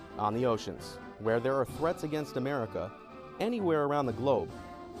America on the oceans. Where there are threats against America, anywhere around the globe,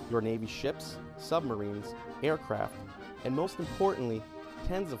 your Navy ships, submarines, aircraft, and most importantly,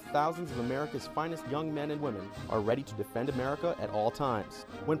 tens of thousands of America's finest young men and women are ready to defend America at all times.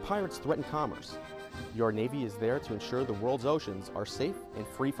 When pirates threaten commerce, your Navy is there to ensure the world's oceans are safe and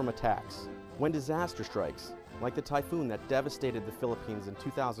free from attacks. When disaster strikes, like the typhoon that devastated the Philippines in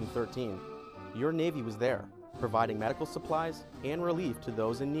 2013, your Navy was there, providing medical supplies and relief to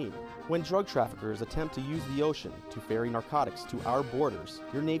those in need. When drug traffickers attempt to use the ocean to ferry narcotics to our borders,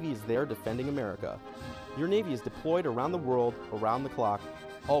 your Navy is there defending America. Your Navy is deployed around the world, around the clock,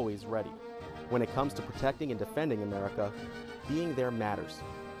 always ready. When it comes to protecting and defending America, being there matters,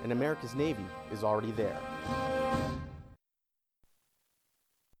 and America's Navy is already there.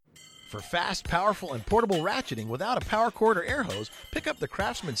 For fast, powerful, and portable ratcheting without a power cord or air hose, pick up the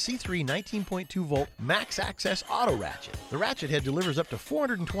Craftsman C3 19.2 volt Max Access Auto Ratchet. The ratchet head delivers up to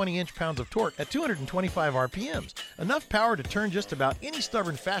 420 inch-pounds of torque at 225 RPMs, enough power to turn just about any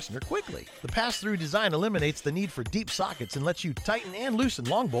stubborn fastener quickly. The pass-through design eliminates the need for deep sockets and lets you tighten and loosen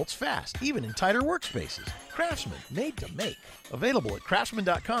long bolts fast, even in tighter workspaces. Craftsman, made to make. Available at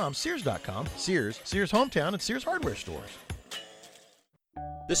craftsman.com, Sears.com, Sears, Sears Hometown, and Sears Hardware stores.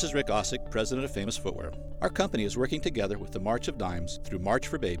 This is Rick Ossick, president of Famous Footwear. Our company is working together with the March of Dimes through March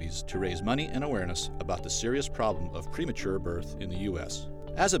for Babies to raise money and awareness about the serious problem of premature birth in the U.S.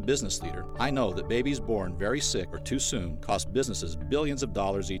 As a business leader, I know that babies born very sick or too soon cost businesses billions of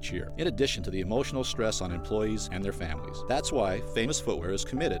dollars each year, in addition to the emotional stress on employees and their families. That's why Famous Footwear is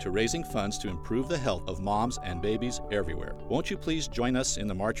committed to raising funds to improve the health of moms and babies everywhere. Won't you please join us in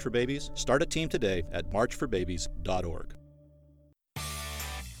the March for Babies? Start a team today at marchforbabies.org.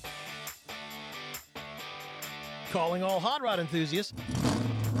 Calling all hot rod enthusiasts.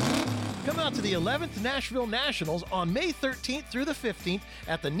 Come out to the 11th Nashville Nationals on May 13th through the 15th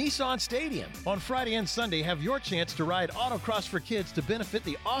at the Nissan Stadium. On Friday and Sunday, have your chance to ride autocross for kids to benefit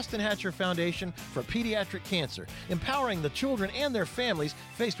the Austin Hatcher Foundation for Pediatric Cancer, empowering the children and their families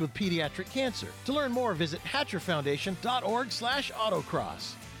faced with pediatric cancer. To learn more, visit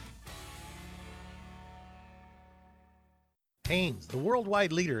hatcherfoundation.org/autocross. Haynes, the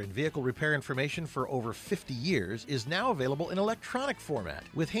worldwide leader in vehicle repair information for over 50 years, is now available in electronic format.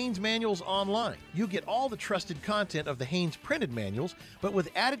 With Haynes Manuals Online, you get all the trusted content of the Haynes printed manuals, but with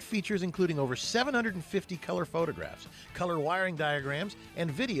added features including over 750 color photographs, color wiring diagrams,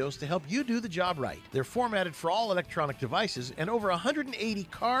 and videos to help you do the job right. They're formatted for all electronic devices, and over 180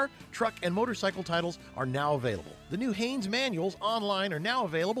 car, truck, and motorcycle titles are now available. The new Haynes Manuals Online are now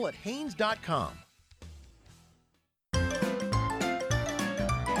available at Haynes.com.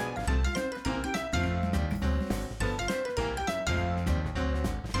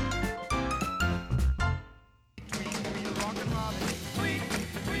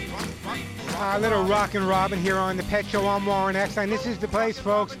 A little Rockin' Robin here on the Pet Show. I'm Warren Eckstein. This is the place,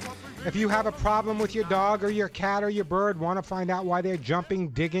 folks. If you have a problem with your dog or your cat or your bird, want to find out why they're jumping,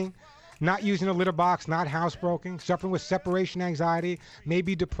 digging, not using a litter box, not housebroken, suffering with separation anxiety,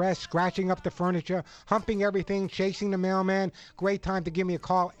 maybe depressed, scratching up the furniture, humping everything, chasing the mailman, great time to give me a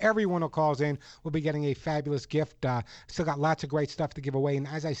call. Everyone who calls in will be getting a fabulous gift. Still got lots of great stuff to give away. And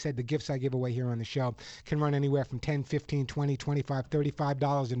as I said, the gifts I give away here on the show can run anywhere from $10, $15, $20, $25,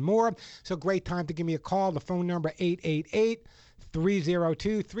 $35 and more. So great time to give me a call. The phone number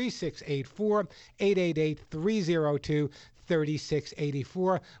 888-302-3684, 888-302-3684.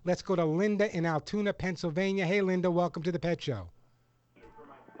 Let's go to Linda in Altoona, Pennsylvania. Hey, Linda, welcome to the Pet Show.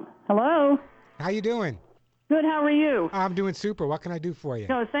 Hello. How you doing? Good. How are you? I'm doing super. What can I do for you?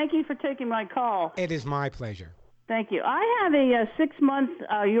 No, thank you for taking my call. It is my pleasure. Thank you. I have a 6-month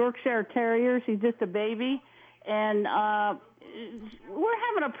Yorkshire Terrier. She's just a baby, and we're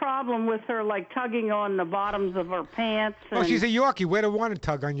having a problem with her, like, tugging on the bottoms of her pants. Oh, she's a Yorkie. Where to want to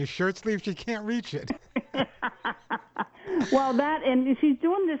tug on your shirt sleeve? She can't reach it. Well, and she's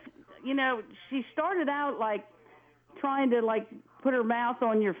doing this, she started out, like, trying to, like, put her mouth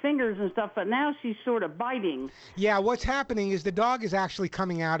on your fingers and stuff, but now she's sort of biting. Yeah, what's happening is the dog is actually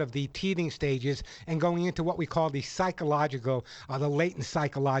coming out of the teething stages and going into what we call the psychological, the latent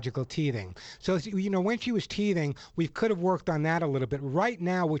psychological teething. So, when she was teething, we could have worked on that a little bit. Right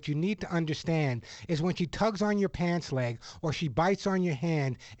now, what you need to understand is when she tugs on your pants leg or she bites on your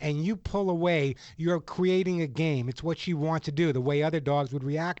hand and you pull away, you're creating a game. It's what she wants to do, the way other dogs would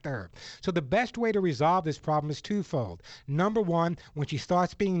react to her. So the best way to resolve this problem is twofold. Number one, when she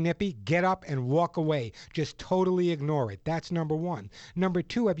starts being nippy, get up and walk away. Just totally ignore it. That's number one. Number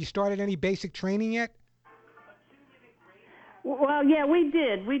two, have you started any basic training yet? Well, yeah, we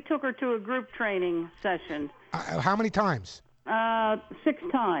did. We took her to a group training session. How many times? 6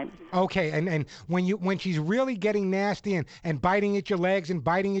 times. Okay, and when she's really getting nasty and biting at your legs and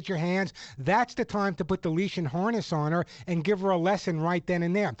biting at your hands, that's the time to put the leash and harness on her and give her a lesson right then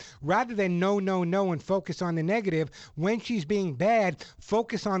and there. Rather than no, and focus on the negative, when she's being bad,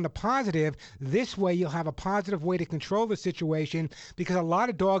 focus on the positive. This way you'll have a positive way to control the situation, because a lot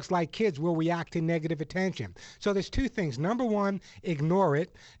of dogs, like kids, will react to negative attention. So there's 2 things. Number 1, ignore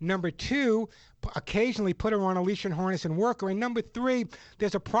it. Number 2, occasionally put her on a leash and harness and work her. And number 3,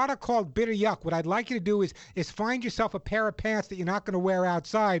 there's a product called Bitter Yuck. What I'd like you to do is find yourself a pair of pants that you're not going to wear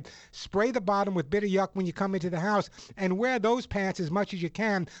outside, spray the bottom with Bitter Yuck when you come into the house, and wear those pants as much as you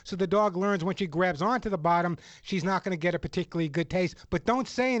can so the dog learns when she grabs onto the bottom, she's not going to get a particularly good taste. But don't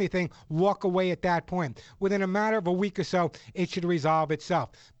say anything. Walk away at that point. Within a matter of a week or so, it should resolve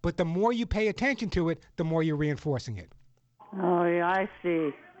itself. But the more you pay attention to it, the more you're reinforcing it. Oh, yeah, I see.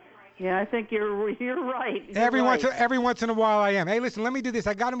 Yeah, I think you're right. Every once in a while I am. Hey, listen, let me do this.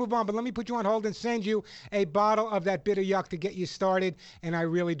 I got to move on, but let me put you on hold and send you a bottle of that Bitter Yuck to get you started, and I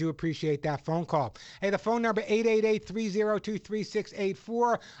really do appreciate that phone call. Hey, the phone number,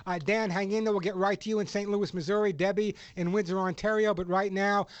 888-302-3684. Dan, hang in there. We'll get right to you in St. Louis, Missouri. Debbie in Windsor, Ontario. But right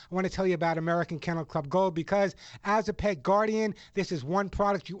now, I want to tell you about American Kennel Club Gold, because as a pet guardian, this is one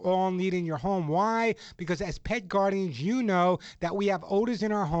product you all need in your home. Why? Because as pet guardians, you know that we have odors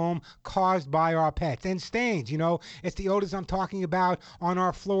in our home caused by our pets, and stains. It's the odors I'm talking about on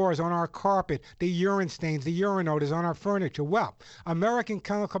our floors, on our carpet, the urine stains, the urine odors on our furniture. Well, American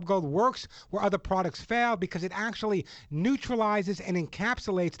Kennel Club Gold works where other products fail, because it actually neutralizes and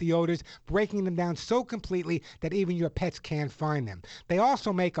encapsulates the odors, breaking them down so completely that even your pets can't find them. They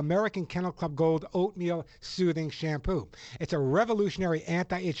also make American Kennel Club Gold Oatmeal Soothing Shampoo. It's a revolutionary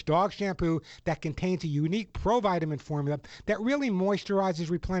anti-itch dog shampoo that contains a unique provitamin formula that really moisturizes,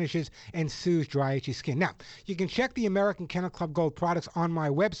 replenishes, and soothes dry, itchy skin. Now, you can check the American Kennel Club Gold products on my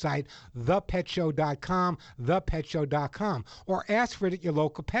website, thepetshow.com, thepetshow.com, or ask for it at your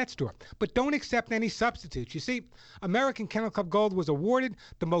local pet store. But don't accept any substitutes. You see, American Kennel Club Gold was awarded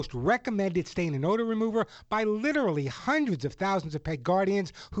the most recommended stain and odor remover by literally hundreds of thousands of pet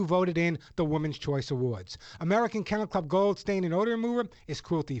guardians who voted in the Women's Choice Awards. American Kennel Club Gold stain and odor remover is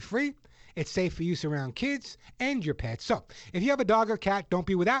cruelty-free. It's safe for use around kids and your pets. So, if you have a dog or cat, don't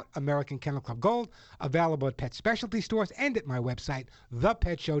be without American Kennel Club Gold, available at pet specialty stores and at my website,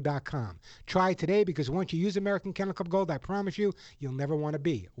 thepetshow.com. Try it today, because once you use American Kennel Club Gold, I promise you, you'll never want to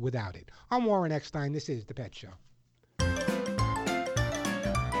be without it. I'm Warren Eckstein. This is The Pet Show.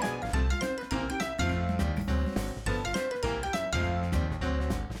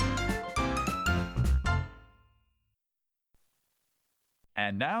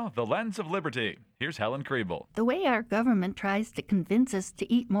 And now, The Lens of Liberty. Here's Helen Kriebel. The way our government tries to convince us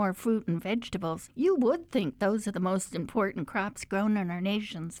to eat more fruit and vegetables, you would think those are the most important crops grown on our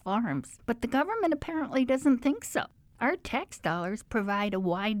nation's farms. But the government apparently doesn't think so. Our tax dollars provide a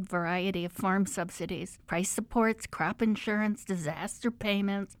wide variety of farm subsidies, price supports, crop insurance, disaster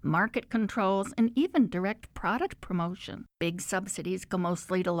payments, market controls, and even direct product promotion. Big subsidies go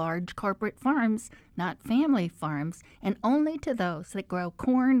mostly to large corporate farms, not family farms, and only to those that grow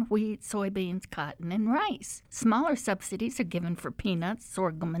corn, wheat, soybeans, cotton, and rice. Smaller subsidies are given for peanuts,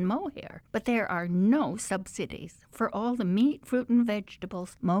 sorghum, and mohair, but there are no subsidies for all the meat, fruit, and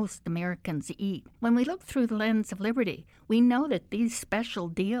vegetables most Americans eat. When we look through the lens of liberty, we know that these special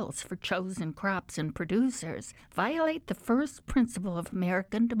deals for chosen crops and producers violate the first principle of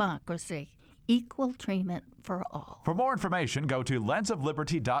American democracy: equal treatment for all. For more information, go to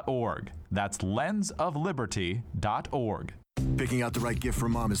lensofliberty.org. That's lensofliberty.org. Picking out the right gift for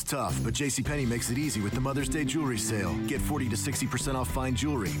mom is tough, but JCPenney makes it easy with the Mother's Day jewelry sale. Get 40 to 60% off fine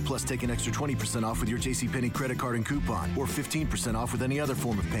jewelry, plus take an extra 20% off with your JCPenney credit card and coupon, or 15% off with any other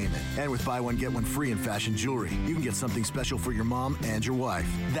form of payment. And with buy one, get one free in fashion jewelry, you can get something special for your mom and your wife.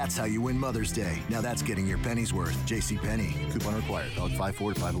 That's how you win Mother's Day. Now that's getting your penny's worth. JCPenney. Coupon required. Valid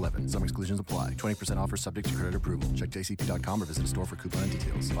 5/4 to 5/11. Some exclusions apply. 20% offer subject to credit approval. Check jcp.com or visit a store for coupon and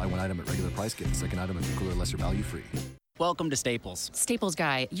details. Buy one item at regular price, get the second item at equal or lesser value free. Welcome to Staples. Staples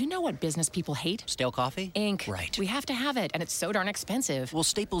guy, you know what business people hate? Stale coffee? Ink. Right. We have to have it, and it's so darn expensive. Well,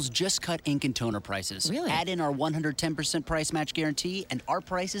 Staples just cut ink and toner prices. Really? Add in our 110% price match guarantee, and our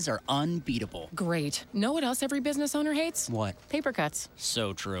prices are unbeatable. Great. Know what else every business owner hates? What? Paper cuts.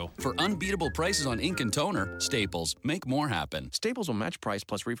 So true. For unbeatable prices on ink and toner, Staples. Make more happen. Staples will match price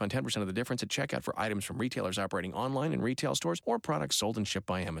plus refund 10% of the difference at checkout for items from retailers operating online in retail stores or products sold and shipped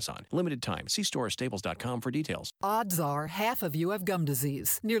by Amazon. Limited time. See store or staples.com for details. Odds are half of you have gum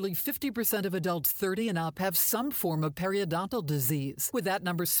disease. Nearly 50% of adults 30 and up have some form of periodontal disease, with that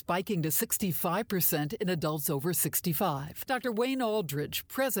number spiking to 65% in adults over 65. Dr. Wayne Aldridge,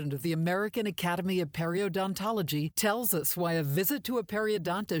 president of the American Academy of Periodontology, tells us why a visit to a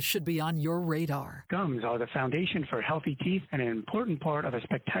periodontist should be on your radar. Gums are the foundation for healthy teeth and an important part of a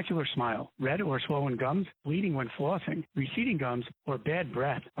spectacular smile. Red or swollen gums, bleeding when flossing, receding gums, or bad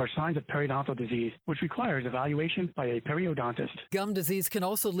breath are signs of periodontal disease, which requires evaluation by a periodontist. Gum disease can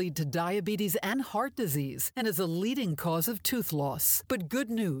also lead to diabetes and heart disease and is a leading cause of tooth loss. But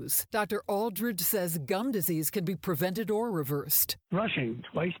good news, Dr. Aldridge says gum disease can be prevented or reversed. Brushing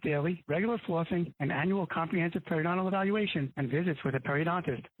twice daily, regular flossing, an annual comprehensive periodontal evaluation, and visits with a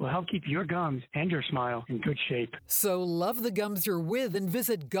periodontist will help keep your gums and your smile in good shape. So love the gums you're with and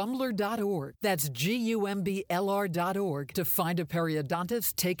visit Gumblr.org. That's GUMBLR.org to find a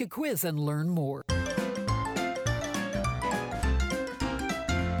periodontist, take a quiz, and learn more.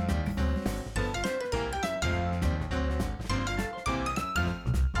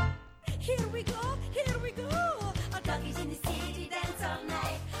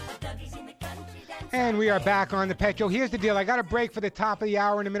 And we are back on the Pet Show. Here's the deal. I got a break for the top of the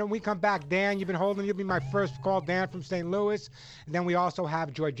hour in a minute. When we come back, Dan, you'll be my first call, Dan from St. Louis. And then we also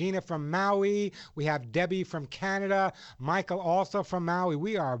have Georgina from Maui. We have Debbie from Canada. Michael also from Maui.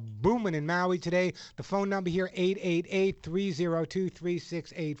 We are booming in Maui today. The phone number here,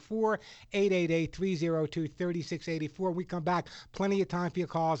 888-302-3684, 888-302-3684. We come back, plenty of time for your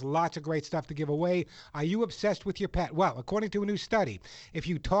calls, lots of great stuff to give away. Are you obsessed with your pet? Well, according to a new study, if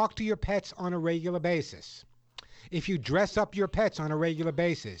you talk to your pets on a regular basis, if you dress up your pets on a regular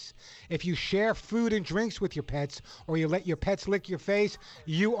basis, if you share food and drinks with your pets, or you let your pets lick your face,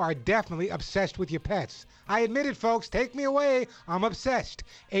 you are definitely obsessed with your pets. I admit it, folks. Take me away. I'm obsessed.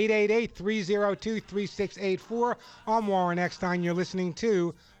 888-302-3684. I'm Warren Eckstein. You're listening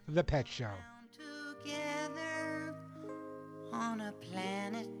to The Pet Show. Together on a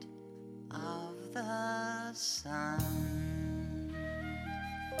planet of the sun.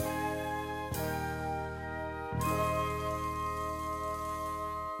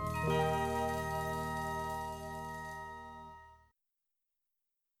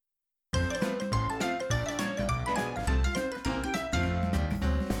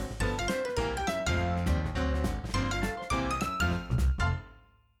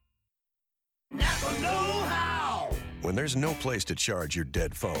 When there's no place to charge your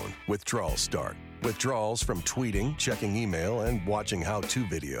dead phone, withdrawals start. Withdrawals from tweeting, checking email, and watching how-to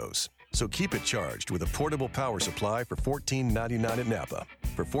videos. So keep it charged with a portable power supply for $14.99 at Napa.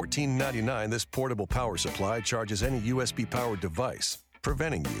 For $14.99, this portable power supply charges any USB-powered device,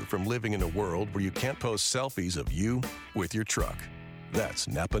 preventing you from living in a world where you can't post selfies of you with your truck. That's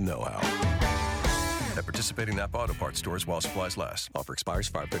Napa know-how. At participating Napa Auto Parts stores while supplies last. Offer expires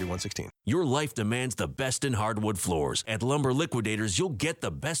 5/31/16. Your life demands the best in hardwood floors. At Lumber Liquidators, you'll get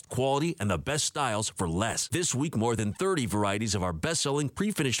the best quality and the best styles for less. This week, more than 30 varieties of our best-selling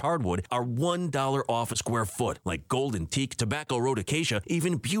pre-finished hardwood are $1 off a square foot, like golden teak, tobacco road acacia,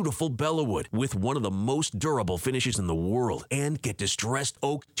 even beautiful bellawood, with one of the most durable finishes in the world. And get distressed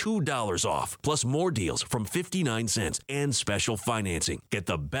oak $2 off, plus more deals from 59 cents and special financing. Get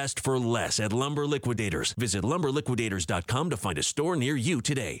the best for less at Lumber Liquidators. Visit lumberliquidators.com to find a store near you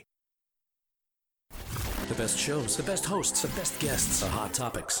today. The best shows, the best hosts, the best guests, the hot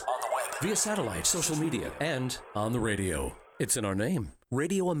topics. On the web, via satellite, social media, and on the radio. It's in our name,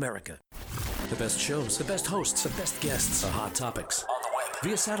 Radio America. The best shows, the best hosts, the best guests, the hot topics. On the web,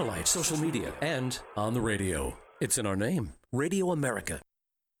 via satellite, social media, and on the radio. It's in our name, Radio America.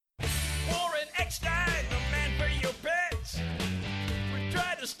 Warren Eckstein, the man for your pets. We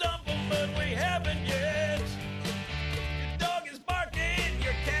tried to stumble, but we haven't yet. You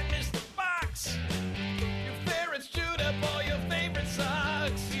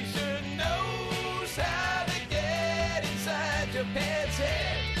your pet's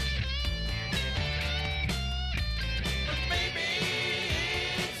head. But baby,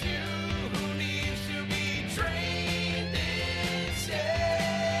 it's you who needs to be trained instead.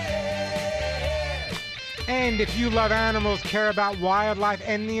 And if you love animals, care about wildlife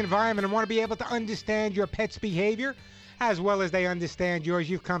and the environment, and want to be able to understand your pet's behavior as well as they understand yours,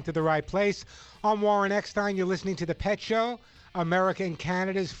 you've come to the right place. I'm Warren Eckstein. You're listening to The Pet Show, America and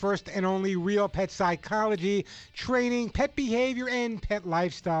Canada's first and only real pet psychology, training, pet behavior, and pet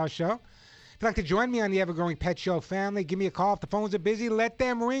lifestyle show. If you'd like to join me on the ever-growing Pet Show family, give me a call. If the phones are busy, let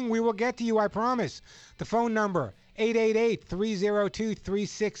them ring. We will get to you, I promise. The phone number,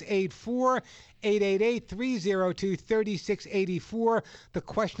 888-302-3684, 888-302-3684. The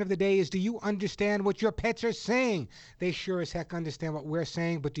question of the day is, do you understand what your pets are saying? They sure as heck understand what we're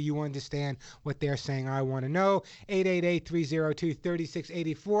saying, but do you understand what they're saying? I want to know.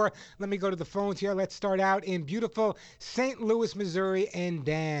 888-302-3684. Let me go to the phones here. Let's start out in beautiful St. Louis, Missouri, and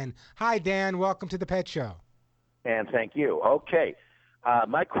Dan. Hi, Dan. Welcome to the Pet Show. And thank you. Okay.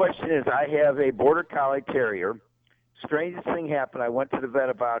 My question is, I have a Border Collie Terrier. Strangest thing happened. I went to the vet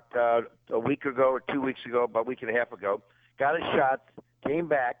about a week ago or 2 weeks ago, about a week and a half ago, got a shot, came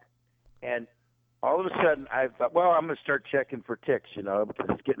back, and all of a sudden I thought, well, I'm going to start checking for ticks, because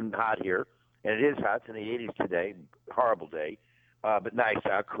it's getting hot here. And it is hot. It's in the 80s today. Horrible day. But nice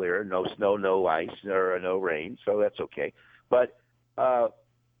out, clear. No snow, no ice, or no rain, so that's okay. But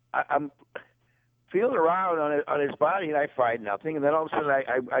I'm feeling around on his body, and I find nothing. And then all of a sudden,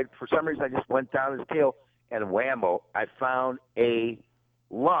 I for some reason, I just went down his tail, and whammo, I found a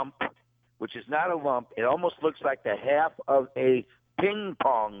lump, which is not a lump. It almost looks like the half of a ping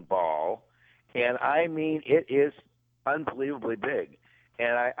pong ball, and I mean, it is unbelievably big.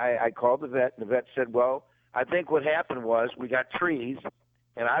 And I called the vet, and the vet said, well, I think what happened was we got trees,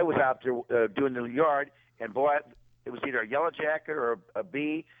 and I was out there doing the yard, and boy, it was either a yellow jacket or a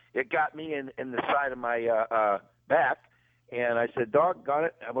bee. It got me in the side of my back, and I said, doggone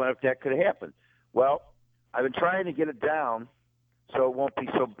it, I wonder if that could have happened. Well, I've been trying to get it down so it won't be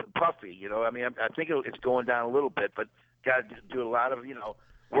so puffy, I mean, I think it's going down a little bit, but got to do a lot of,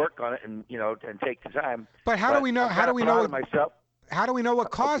 work on it and, and take the time. But how do we know? How do we know? Myself. How do we know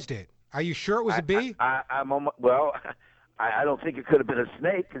what caused it? Are you sure it was a bee? I'm almost, well, I don't think it could have been a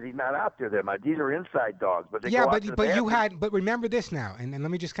snake because he's not out there. These are inside dogs, but they go out to the bathroom. But remember this now, and let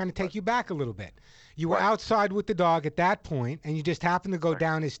me just kind of take you back a little bit. You were outside with the dog at that point, and you just happened to go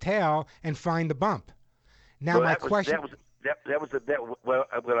down his tail and find the bump. Now well, my question. When I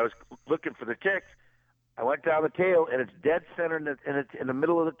was looking for the ticks, I went down the tail, and it's dead center in the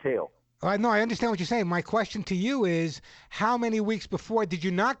middle of the tail. No, I understand what you're saying. My question to you is, how many weeks before did you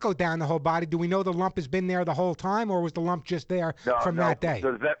not go down the whole body? Do we know the lump has been there the whole time, or was the lump just there from that day?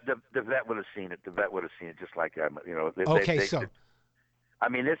 The vet would have seen it. The vet would have seen it just like I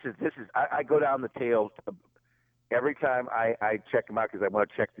mean, this is. I go down the tail every time I check them out because I want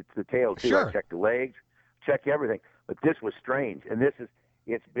to check the tail too. Sure. I check the legs, check everything. But this was strange, and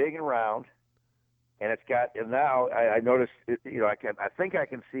it's big and round. And it's got, and now I noticed, I think I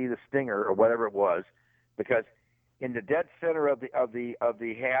can see the stinger or whatever it was, because in the dead center of the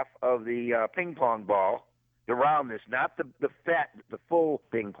half of the ping pong ball, the roundness, not the full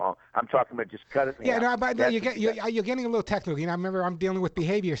ping pong. I'm talking about just cut it in half. But you're getting a little technical. I remember I'm dealing with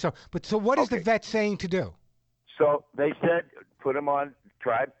behavior. So what is the vet saying to do? So they said put him on.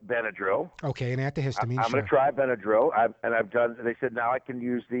 Try Benadryl. Okay, an antihistamine. I'm going to try Benadryl. I've done. They said now I can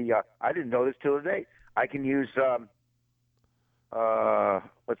use the. I didn't know this till today. I can use what's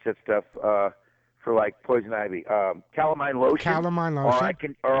that stuff for like poison ivy? Calamine lotion. Calamine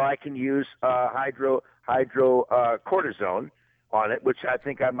lotion. Or I can use hydrocortisone on it, which I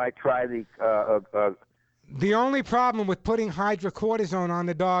think I might try the. The only problem with putting hydrocortisone on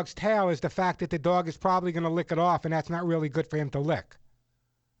the dog's tail is the fact that the dog is probably going to lick it off, and that's not really good for him to lick.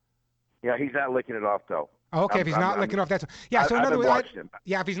 Yeah, he's not licking it off, though. Okay, if he's not licking off, that's fine. Yeah, so in other words,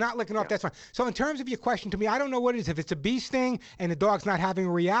 if he's not licking off, that's fine. So in terms of your question to me, I don't know what it is. If it's a bee sting and the dog's not having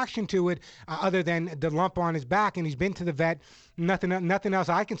a reaction to it other than the lump on his back and he's been to the vet, nothing else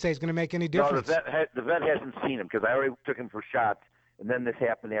I can say is going to make any difference. No, the vet hasn't seen him because I already took him for shots, and then this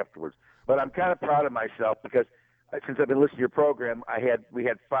happened afterwards. But I'm kind of proud of myself because since I've been listening to your program, we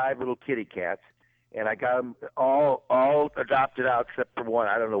had 5 little kitty cats, and I got them all adopted out except for one.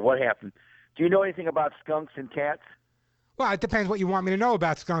 I don't know what happened. Do you know anything about skunks and cats? Well, it depends what you want me to know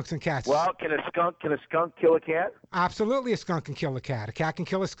about skunks and cats. Well, can a skunk kill a cat? Absolutely, a skunk can kill a cat. A cat can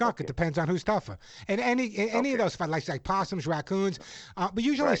kill a skunk. Okay. It depends on who's tougher. And any of those, like possums, raccoons, but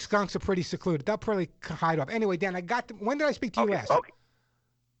usually skunks are pretty secluded. They'll probably hide off. Anyway, Dan, when did I speak to you last? Okay.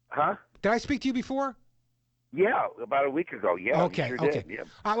 Huh? Did I speak to you before? Yeah, about a week ago. Yeah, Okay, you sure okay. did. Yeah.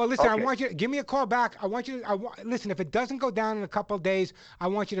 Well, listen, I Okay. want you to give me a call back. Listen, if it doesn't go down in a couple of days, I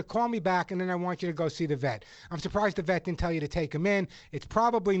want you to call me back, and then I want you to go see the vet. I'm surprised the vet didn't tell you to take him in. It's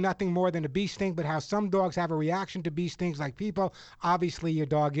probably nothing more than a bee sting, but how some dogs have a reaction to bee stings like people, obviously your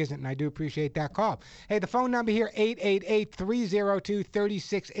dog isn't, and I do appreciate that call. Hey, the phone number here,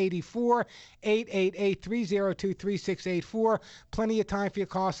 888-302-3684, 888-302-3684. Plenty of time for your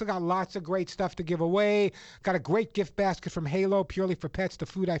call. Still got lots of great stuff to give away. Got a great gift basket from Halo, purely for pets, the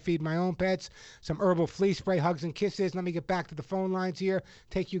food I feed my own pets. Some herbal flea spray, hugs and kisses. Let me get back to the phone lines here.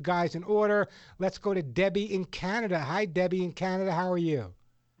 Take you guys in order. Let's go to Debbie in Canada. Hi, Debbie in Canada. How are you?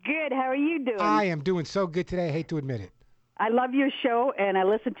 Good. How are you doing? I am doing so good today. I hate to admit it. I love your show, and I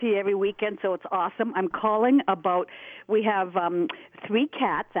listen to you every weekend, so it's awesome. I'm calling about, we have 3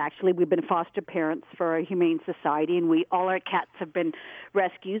 cats, actually. We've been foster parents for a humane society, and all our cats have been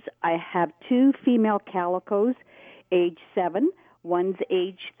rescues. I have 2 female calicos, age 7. One's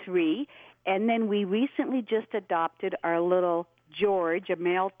age 3. And then we recently just adopted our little George, a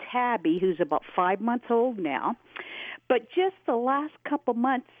male tabby, who's about 5 months old now. But just the last couple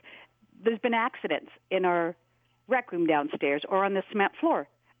months, there's been accidents in our rec room downstairs or on the cement floor,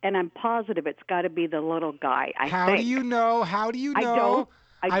 and I'm positive it's got to be the little guy. How do you know? How do you know?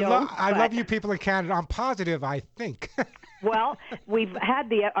 I don't. I love you people in Canada. I'm positive, I think. Well, we've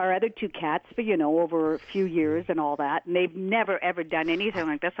had our other 2 cats for, over a few years and all that, and they've never, ever done anything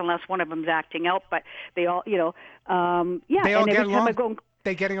like this unless one of them's acting out, but they all, They all and get every time along? I go,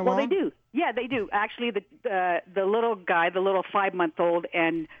 they getting along? Well, they do. Yeah, they do. Actually, the little guy, the little 5-month-old,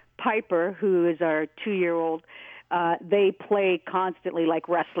 and Piper, who is our 2-year-old, they play constantly like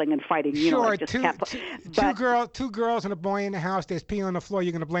wrestling and fighting. Sure, like just two girls and a boy in the house. There's pee on the floor.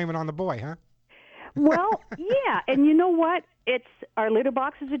 You're going to blame it on the boy, huh? Well, yeah, and you know what? It's our litter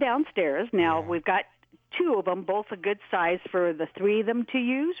boxes are downstairs now. Yeah. We've got 2 of them, both a good size for the 3 of them to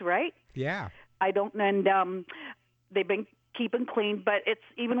use, right? Yeah. I don't, and they've been keeping clean, but it's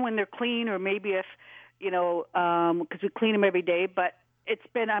even when they're clean, or maybe if because we clean them every day, but. It's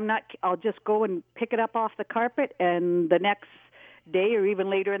been, I'll just go and pick it up off the carpet, and the next day or even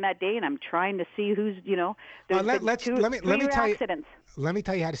later in that day, and I'm trying to see who's, there's been three accidents. Let me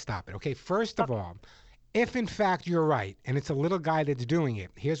tell you how to stop it. Okay, first of all, if in fact you're right, and it's a little guy that's doing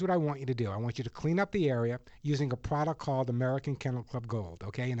it, here's what I want you to do. I want you to clean up the area using a product called American Kennel Club Gold,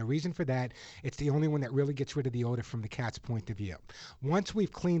 okay? And the reason for that, it's the only one that really gets rid of the odor from the cat's point of view. Once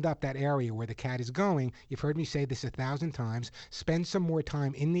we've cleaned up that area where the cat is going, you've heard me say this 1,000 times, spend some more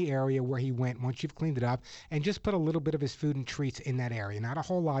time in the area where he went once you've cleaned it up, and just put a little bit of his food and treats in that area. Not a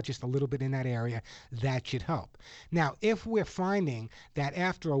whole lot, just a little bit in that area. That should help. Now, if we're finding that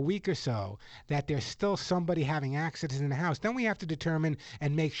after a week or so that there's still somebody having accidents in the house, then we have to determine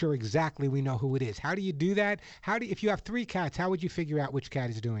and make sure exactly we know who it is. How do you do that? If you have 3 cats, how would you figure out which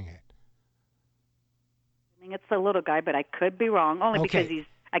cat is doing it? I mean, it's the little guy, but I could be wrong, only because he's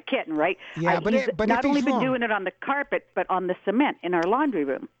a kitten, right? Yeah, but not only been wrong. doing it on the carpet, but on the cement in our laundry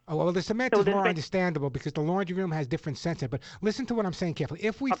room. Oh, well, the cement is more understandable because the laundry room has different scents. But listen to what I'm saying carefully.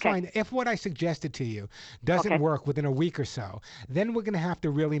 If we find, if what I suggested to you doesn't work within a week or so, then we're going to have to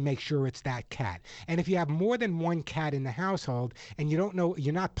really make sure it's that cat. And if you have more than 1 cat in the household and you don't know,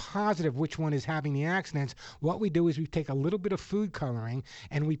 you're not positive which one is having the accidents, what we do is we take a little bit of food coloring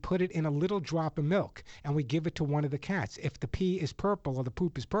and we put it in a little drop of milk and we give it to one of the cats. If the pee is purple or the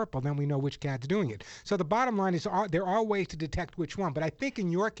poop is purple, then we know which cat's doing it. So the bottom line is there are ways to detect which one. But I think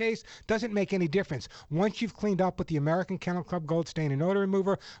in your case, doesn't make any difference. Once you've cleaned up with the American Kennel Club Gold Stain and Odor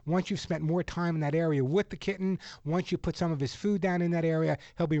Remover, once you've spent more time in that area with the kitten, once you put some of his food down in that area,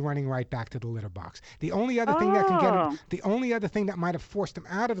 he'll be running right back to the litter box. The only other thing that can get him, the only other thing that might have forced him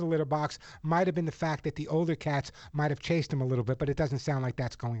out of the litter box might have been the fact that the older cats might have chased him a little bit, but it doesn't sound like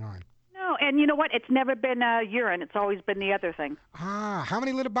that's going on. No, and you know what? It's never been urine. It's always been the other thing. How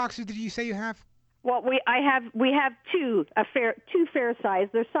many litter boxes did you say you have? Well, we have 2 fair size.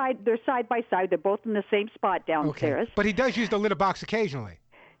 They're side by side. They're both in the same spot downstairs. Okay. But he does use the litter box occasionally.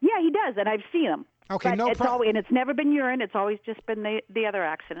 Yeah, he does, and I've seen him. Okay, but and it's never been urine. It's always just been the other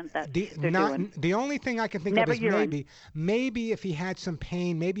accident that they're doing. The only thing I can think of is maybe if he had some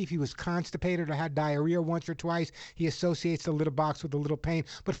pain, maybe if he was constipated or had diarrhea once or twice, he associates the litter box with a little pain.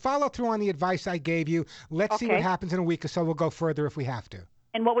 But follow through on the advice I gave you. Let's see what happens in a week or so. We'll go further if we have to.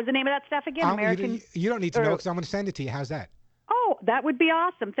 And what was the name of that stuff again? You don't need to know because I'm going to send it to you. How's that? Oh, that would be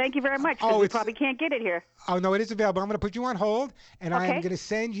awesome. Thank you very much, because we probably can't get it here. Oh, no, it is available. I'm going to put you on hold, and I am Okay. going to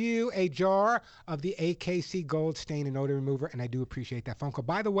send you a jar of the AKC Gold Stain and Odor Remover, and I do appreciate that phone call.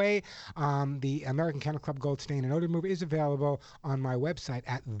 By the way, the American Kennel Club Gold Stain and Odor Remover is available on my website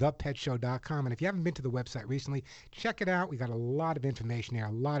at thepetshow.com, and if you haven't been to the website recently, check it out. We got a lot of information there,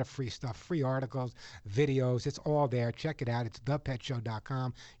 a lot of free stuff, free articles, videos. It's all there. Check it out. It's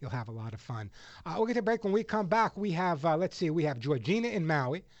thepetshow.com. You'll have a lot of fun. We'll get to break. When we come back, we have, we have Georgina in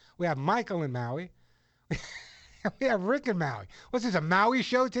Maui. We have Michael in Maui. We have Rick in Maui. What's this, a Maui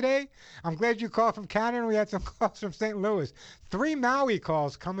show today? I'm glad you called from Canada, and we had some calls from St. Louis. 3 Maui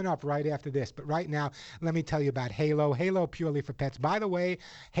calls coming up right after this. But right now, let me tell you about Halo. Halo Purely for Pets. By the way,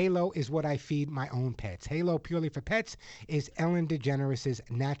 Halo is what I feed my own pets. Halo Purely for Pets is Ellen DeGeneres'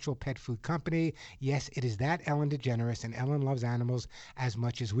 natural pet food company. Yes, it is that Ellen DeGeneres, and Ellen loves animals as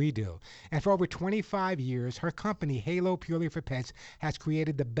much as we do. And for over 25 years, her company, Halo Purely for Pets, has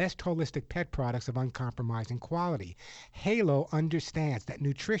created the best holistic pet products of uncompromising quality. Halo understands that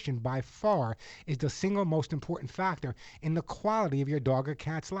nutrition by far is the single most important factor in the quality of your dog or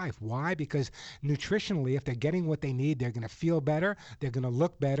cat's life. Why? Because nutritionally, if they're getting what they need, they're going to feel better, they're going to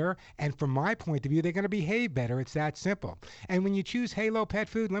look better, and from my point of view, they're going to behave better. It's that simple. And when you choose Halo Pet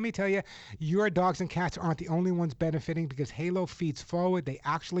Food, let me tell you, your dogs and cats aren't the only ones benefiting, because Halo feeds forward. They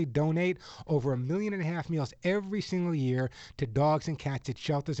actually donate over 1.5 million meals every single year to dogs and cats at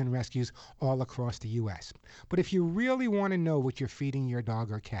shelters and rescues all across the U.S. But if you really want to know what you're feeding your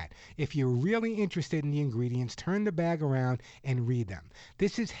dog or cat, if you're really interested in the ingredients, turn the bag around and read them.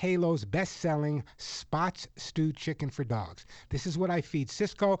 This is Halo's best-selling Spots Stewed Chicken for dogs. This is what I feed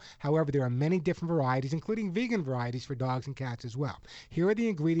Cisco. However, there are many different varieties, including vegan varieties for dogs and cats as well. Here are the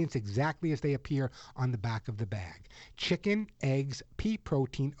ingredients exactly as they appear on the back of the bag. Chicken, eggs, pea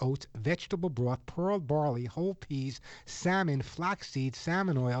protein, oats, vegetable broth, pearl barley, whole peas, salmon, flaxseed,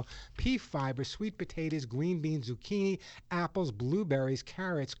 salmon oil, pea fiber, sweet potatoes, green beans, zucchini, apples, blueberries,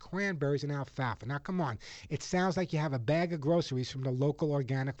 carrots, cranberries, and alfalfa. Now, come on. It sounds like you have a bag of groceries from the local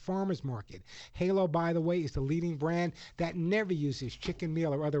organic farmer's market. Halo, by the way, is the leading brand that never uses chicken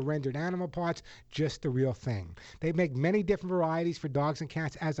meal or other rendered animal parts, just the real thing. They make many different varieties for dogs and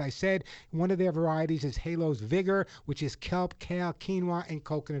cats. As I said, one of their varieties is Halo's Vigor, which is kelp, kale, quinoa, and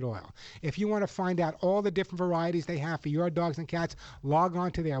coconut oil. If you want to find out all the different varieties they have for your dogs and cats, log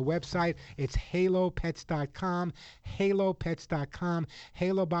on to their website. It's halopets.com, halopets.com.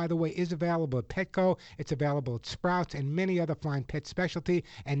 Halo, by the way, is available at Petco. It's available at Sprouts and many other fine pet specialty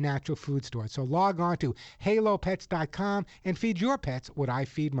and natural food stores. So log on to halopets.com and feed your pets what I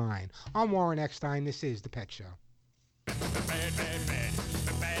feed mine. I'm Warren Eckstein. This is The Pet Show.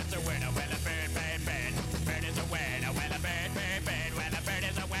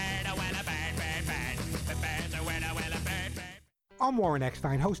 I'm Warren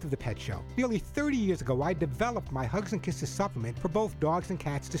Eckstein, host of The Pet Show. Nearly 30 years ago, I developed my Hugs and Kisses supplement for both dogs and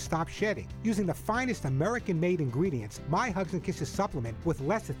cats to stop shedding. Using the finest American-made ingredients, my Hugs and Kisses supplement with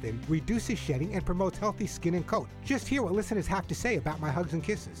lecithin reduces shedding and promotes healthy skin and coat. Just hear what listeners have to say about my Hugs and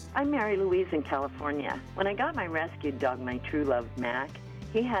Kisses. I'm Mary Louise in California. When I got my rescued dog, my true love, Mac,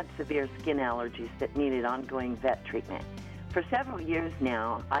 he had severe skin allergies that needed ongoing vet treatment. For several years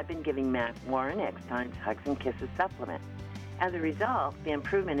now, I've been giving Mac Warren Eckstein's Hugs and Kisses supplement. As a result, the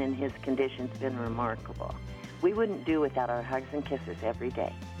improvement in his condition's been remarkable. We wouldn't do without our Hugs and Kisses every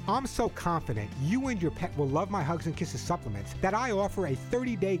day. I'm so confident you and your pet will love my Hugs and Kisses supplements that I offer a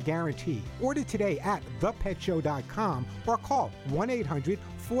 30-day guarantee. Order today at thepetshow.com or call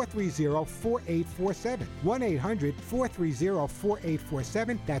 1-800-430-4847.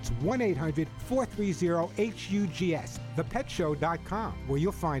 1-800-430-4847. That's 1-800-430-HUGS. Thepetshow.com, where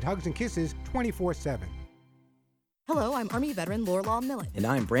you'll find Hugs and Kisses 24/7. Hello, I'm Army veteran Lorelaw Millett. And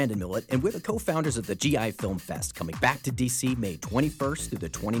I'm Brandon Millett, and we're the co-founders of the GI Film Fest, coming back to D.C. May 21st through the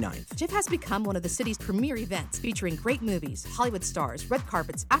 29th. GIF has become one of the city's premier events, featuring great movies, Hollywood stars, red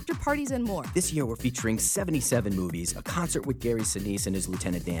carpets, after parties, and more. This year, we're featuring 77 movies, a concert with Gary Sinise and his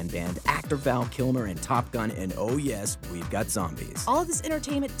Lieutenant Dan Band, actor Val Kilmer, and Top Gun, and oh yes, we've got zombies. All of this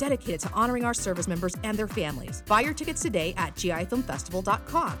entertainment dedicated to honoring our service members and their families. Buy your tickets today at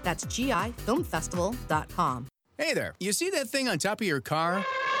gifilmfestival.com. That's gifilmfestival.com. Hey there, you see that thing on top of your car?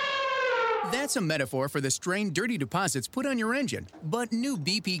 That's a metaphor for the strained, dirty deposits put on your engine. But new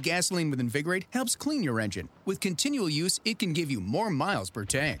BP Gasoline with Invigorate helps clean your engine. With continual use, it can give you more miles per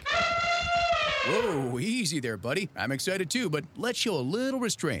tank. Whoa, easy there, buddy. I'm excited too, but let's show a little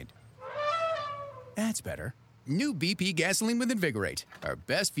restraint. That's better. New BP Gasoline with Invigorate. Our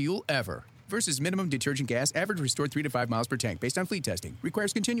best fuel ever. Versus minimum detergent gas, average restored 3 to 5 miles per tank based on fleet testing.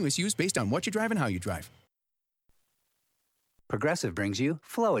 Requires continuous use based on what you drive and how you drive. Progressive brings you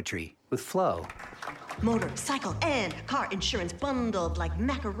Flowetry with Flow. Motorcycle and car insurance bundled like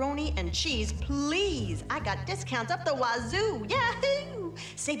macaroni and cheese, please. I got discounts up the wazoo, yahoo!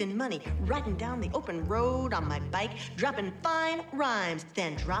 Saving money, riding down the open road on my bike, dropping fine rhymes,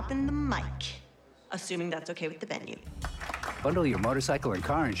 then dropping the mic. Assuming that's okay with the venue. Bundle your motorcycle and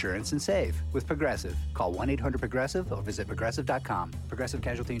car insurance and save with Progressive. Call 1-800-PROGRESSIVE or visit Progressive.com. Progressive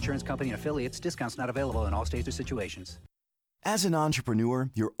Casualty Insurance Company and affiliates. Discounts not available in all states or situations. As an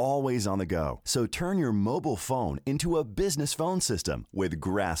entrepreneur, you're always on the go. So turn your mobile phone into a business phone system with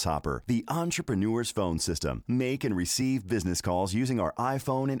Grasshopper, the entrepreneur's phone system. Make and receive business calls using our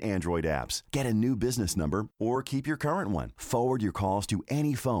iPhone and Android apps. Get a new business number or keep your current one. Forward your calls to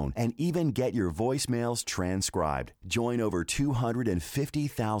any phone and even get your voicemails transcribed. Join over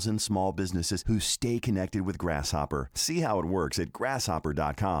 250,000 small businesses who stay connected with Grasshopper. See how it works at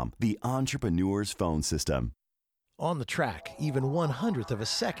grasshopper.com, the entrepreneur's phone system. On the track, even 1/100th of a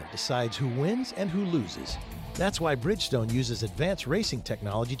second decides who wins and who loses. That's why Bridgestone uses advanced racing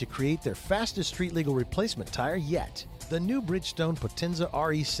technology to create their fastest street-legal replacement tire yet, the new Bridgestone Potenza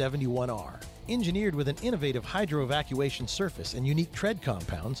RE71R. Engineered with an innovative hydro-evacuation surface and unique tread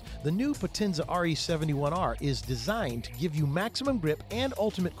compounds, the new Potenza RE71R is designed to give you maximum grip and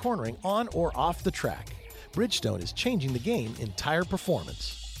ultimate cornering on or off the track. Bridgestone is changing the game in tire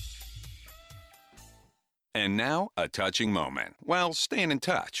performance. And now, a touching moment while staying in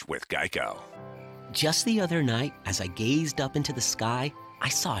touch with Geico. Just the other night, as I gazed up into the sky, I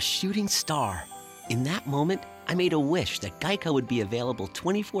saw a shooting star. In that moment, I made a wish that Geico would be available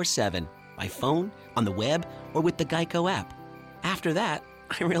 24/7, by phone, on the web, or with the Geico app. After that,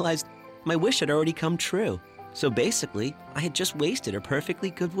 I realized my wish had already come true. So basically, I had just wasted a perfectly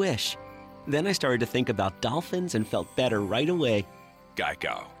good wish. Then I started to think about dolphins and felt better right away.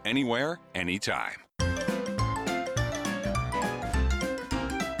 Geico. Anywhere, anytime.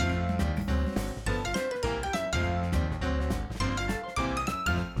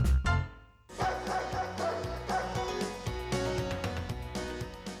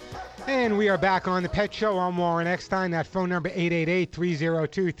 And we are back on the Pet Show. I'm Warren Eckstein. That phone number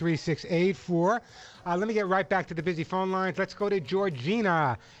 888-302-3684. Let me get right back to the busy phone lines. Let's go to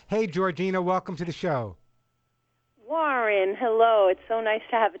Georgina. Hey, Georgina, welcome to the show. Warren, hello. It's so nice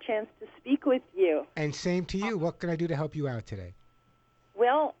to have a chance to speak with you. And same to you. What can I do to help you out today?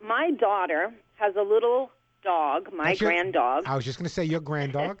 Well, my daughter has a little dog, my grand dog. I was just going to say your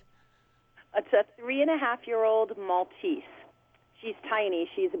grand dog. It's a 3.5-year-old Maltese. She's tiny.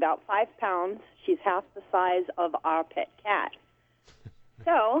 She's about 5 pounds. She's half the size of our pet cat.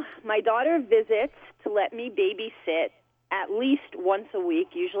 So my daughter visits to let me babysit at least once a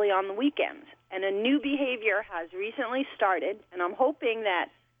week, usually on the weekends. And a new behavior has recently started, and I'm hoping that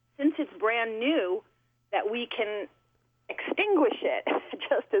since it's brand new, that we can extinguish it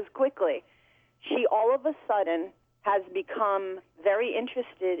just as quickly. She all of a sudden has become very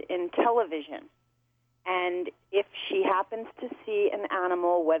interested in television. And if she happens to see an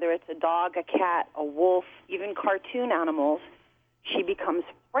animal, whether it's a dog, a cat, a wolf, even cartoon animals, she becomes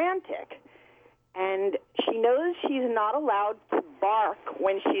frantic. And she knows she's not allowed to bark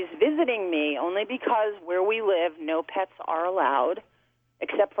when she's visiting me, only because where we live, no pets are allowed,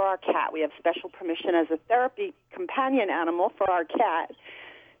 except for our cat. We have special permission as a therapy companion animal for our cat.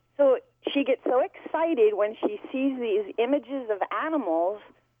 So she gets so excited when she sees these images of animals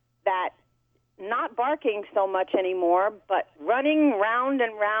that not barking so much anymore, but running round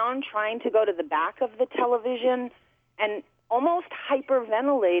and round, trying to go to the back of the television and almost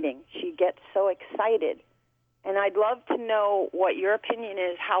hyperventilating. She gets so excited. And I'd love to know what your opinion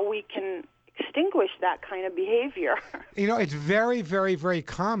is, how we can extinguish that kind of behavior. You know, it's very, very, very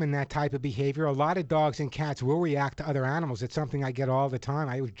common, that type of behavior. A lot of dogs and cats will react to other animals. It's something I get all the time.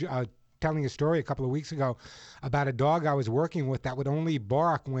 I was telling a story a couple of weeks ago about a dog I was working with that would only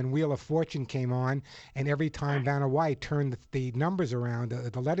bark when Wheel of Fortune came on, and every time Vanna White turned the numbers around,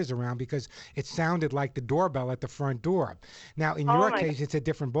 the letters around, because it sounded like the doorbell at the front door. Now, in your case, it's a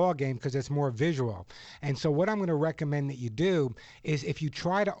different ball game because it's more visual. And so what I'm going to recommend that you do is, if you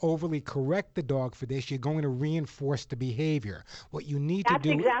try to overly correct the dog for this, you're going to reinforce the behavior. What you need to do...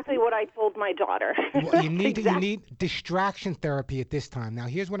 That's exactly what I told my daughter. You need distraction therapy at this time. Now,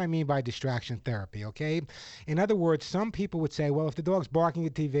 here's what I mean by distraction therapy, okay? In other words, some people would say, well, if the dog's barking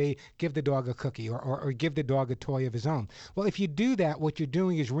at TV, give the dog a cookie or give the dog a toy of his own. Well, if you do that, what you're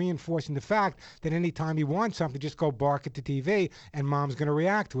doing is reinforcing the fact that anytime you want something, just go bark at the TV and mom's going to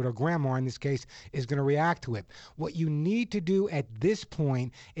react to it, or grandma in this case is going to react to it. What you need to do at this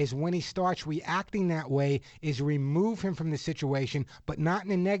point is when he starts reacting that way is remove him from the situation, but not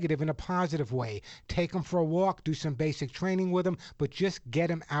in a negative, in a positive way. Take him for a walk, do some basic training with him, but just get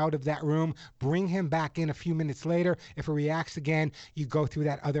him out of that room, bring him back in a few minutes later. If he reacts again, you go through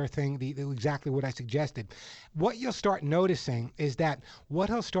that other thing, exactly what I suggested. What you'll start noticing is that what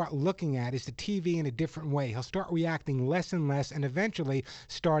he'll start looking at is the TV in a different way. He'll start reacting less and less and eventually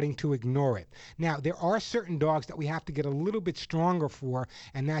starting to ignore it. Now, there are certain dogs that we have to get a little bit stronger for,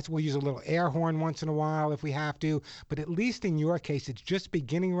 and that's we'll use a little air horn once in a while if we have to, but at least in your case, it's just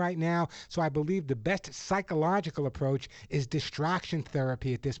beginning right now, so I believe the best psychological approach is distraction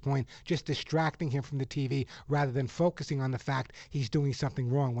therapy at this point, just distracting him from the TV rather than focusing on the fact he's doing something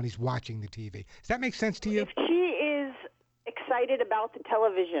wrong when he's watching the TV. Does that make sense to you? If she is excited about the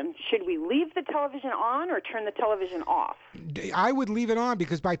television, should we leave the television on or turn the television off? I would leave it on,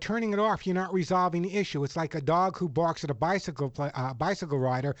 because by turning it off, you're not resolving the issue. It's like a dog who barks at a bicycle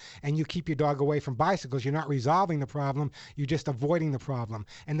rider, and you keep your dog away from bicycles. You're not resolving the problem. You're just avoiding the problem.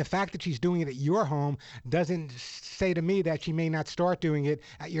 And the fact that she's doing it at your home doesn't say to me that she may not start doing it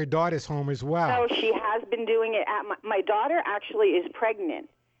at your daughter's home as well. No, she has been doing it at my daughter actually is pregnant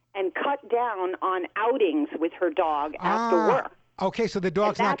and cut down on outings with her dog after work. Okay, so the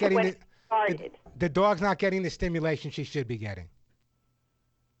dog's not getting the dog's not getting the stimulation she should be getting.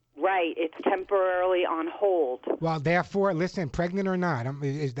 Right, it's temporarily on hold. Well, therefore, listen, pregnant or not,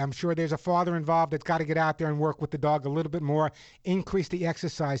 I'm sure there's a father involved that's got to get out there and work with the dog a little bit more, increase the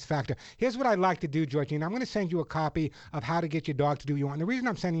exercise factor. Here's what I'd like to do, Georgina. I'm going to send you a copy of How to Get Your Dog to Do What You Want. And the reason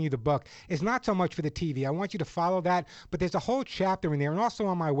I'm sending you the book is not so much for the TV. I want you to follow that, but there's a whole chapter in there, and also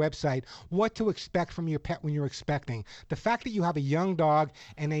on my website, what to expect from your pet when you're expecting. The fact that you have a young dog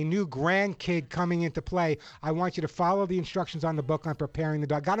and a new grandkid coming into play, I want you to follow the instructions on the book on preparing the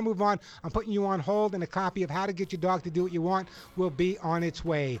dog. Got to move on. I'm putting you on hold, and a copy of How to Get Your Dog to Do What You Want will be on its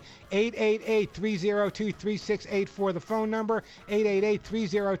way. 888-302-3684, the phone number,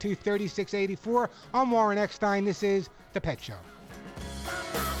 888-302-3684. I'm Warren Eckstein. This is The Pet Show.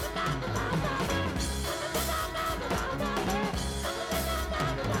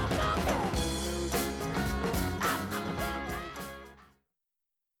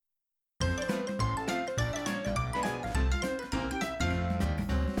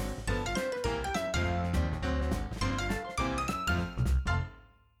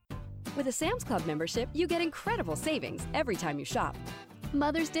 With a Sam's Club membership, you get incredible savings every time you shop.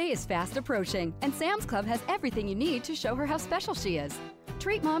 Mother's Day is fast approaching, and Sam's Club has everything you need to show her how special she is.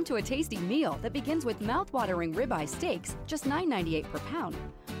 Treat Mom to a tasty meal that begins with mouth-watering ribeye steaks, just $9.98 per pound.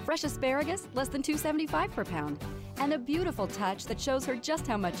 Fresh asparagus, less than $2.75 per pound. And a beautiful touch that shows her just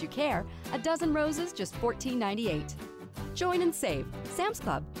how much you care, a dozen roses, just $14.98. Join and save. Sam's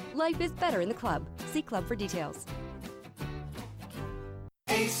Club. Life is better in the club. See club for details.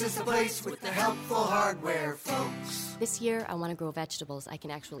 Ace is the place with the helpful hardware, folks. This year, I want to grow vegetables I can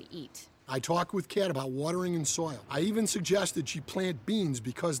actually eat. I talked with Kat about watering in soil. I even suggested she plant beans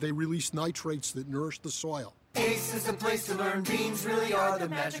because they release nitrates that nourish the soil. Ace is the place to learn beans really are the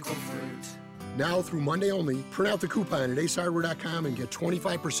magical fruit. Now, through Monday only, print out the coupon at acehardware.com and get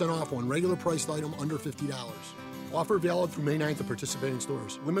 25% off on regular priced item under $50. Offer valid through May 9th at participating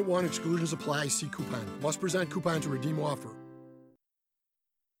stores. Limit 1, exclusions apply. See coupon. Must present coupon to redeem offer.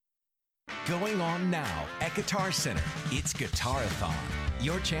 Going on now at Guitar Center, it's Guitarathon.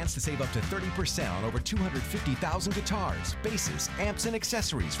 Your chance to save up to 30% on over 250,000 guitars, basses, amps, and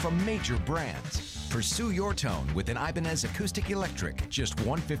accessories from major brands. Pursue your tone with an Ibanez Acoustic Electric, just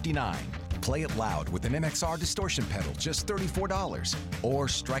 $159. Play it loud with an MXR distortion pedal, just $34. Or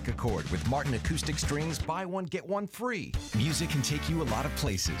strike a chord with Martin Acoustic Strings, buy one, get one free. Music can take you a lot of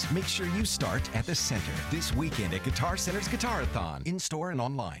places. Make sure you start at the center this weekend at Guitar Center's Guitarathon, in-store and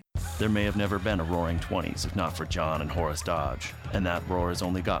online. There may have never been a Roaring '20s if not for John and Horace Dodge, and that roar has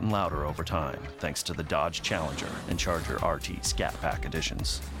only gotten louder over time thanks to the Dodge Challenger and Charger RT Scat Pack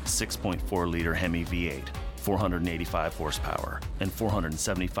editions. 6.4-liter Hemi V8, 485 horsepower, and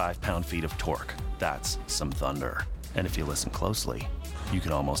 475 pound-feet of torque. That's some thunder. And if you listen closely, you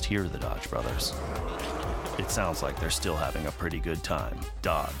can almost hear the Dodge brothers. It sounds like they're still having a pretty good time.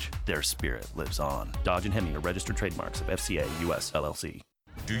 Dodge, their spirit lives on. Dodge and Hemi are registered trademarks of FCA US LLC.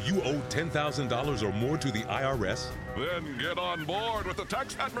 Do you owe $10,000 or more to the IRS? Then get on board with the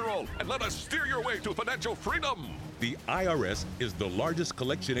Tax Admiral and let us steer your way to financial freedom. The IRS is the largest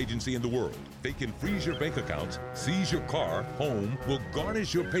collection agency in the world. They can freeze your bank accounts, seize your car, home, will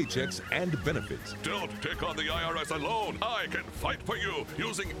garnish your paychecks and benefits. Don't take on the IRS alone. I can fight for you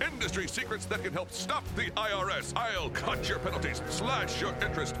using industry secrets that can help stop the IRS. I'll cut your penalties, slash your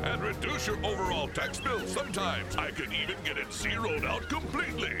interest, and reduce your overall tax bill. Sometimes I can even get it zeroed out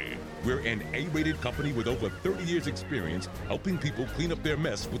completely. We're an A-rated company with over 30 years experience helping people clean up their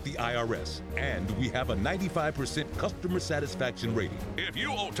mess with the IRS. And we have a 95% customer satisfaction rating. If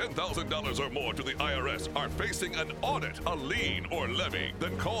you owe $10,000 or more to the IRS, are facing an audit, a lien, or levy,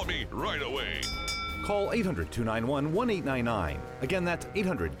 then call me right away. Call 800-291-1899. Again, that's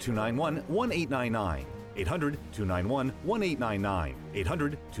 800-291-1899. 800-291-1899.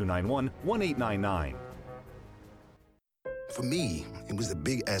 800-291-1899. For me, it was the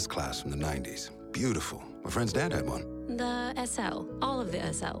big S class from the 90s. Beautiful. My friend's dad had one. The SL. All of the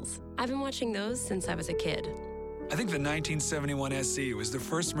SLs. I've been watching those since I was a kid. I think the 1971 SC was the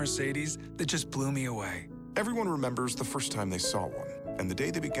first Mercedes that just blew me away. Everyone remembers the first time they saw one, and the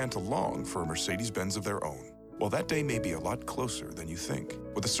day they began to long for a Mercedes-Benz of their own. Well, that day may be a lot closer than you think.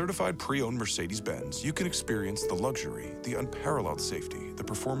 With a certified pre-owned Mercedes-Benz, you can experience the luxury, the unparalleled safety, the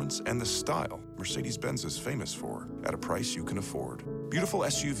performance, and the style Mercedes-Benz is famous for at a price you can afford. Beautiful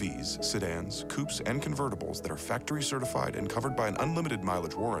SUVs, sedans, coupes, and convertibles that are factory certified and covered by an unlimited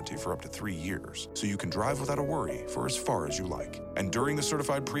mileage warranty for up to 3 years, so you can drive without a worry for as far as you like. And during the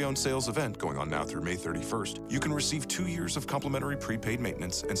certified pre-owned sales event going on now through May 31st, you can receive 2 years of complimentary prepaid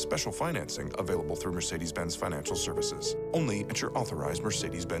maintenance and special financing available through Mercedes-Benz Financial Services, only at your authorized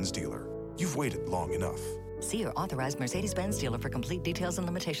Mercedes-Benz dealer. You've waited long enough. See your authorized Mercedes-Benz dealer for complete details and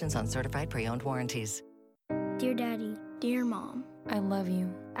limitations on certified pre-owned warranties. Dear Daddy, dear Mom, I love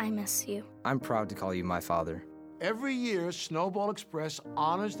you. I miss you. I'm proud to call you my father. Every year, Snowball Express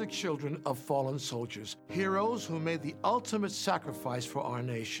honors the children of fallen soldiers, heroes who made the ultimate sacrifice for our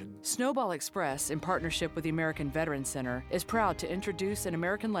nation. Snowball Express, in partnership with the American Veterans Center, is proud to introduce an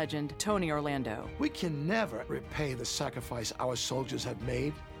American legend, Tony Orlando. We can never repay the sacrifice our soldiers have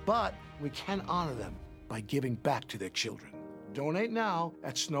made, but we can honor them by giving back to their children. Donate now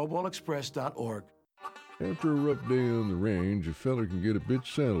at snowballexpress.org. After a rough day on the range, a feller can get a bit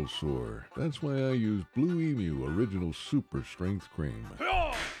saddle sore. That's why I use Blue Emu Original Super Strength Cream.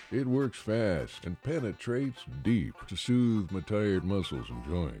 It works fast and penetrates deep to soothe my tired muscles and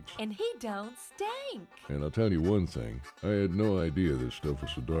joints. And he don't stink. And I'll tell you one thing, I had no idea this stuff was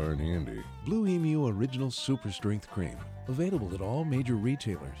so darn handy. Blue Emu Original Super Strength Cream. Available at all major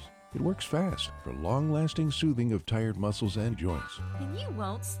retailers. It works fast for long-lasting soothing of tired muscles and joints. And you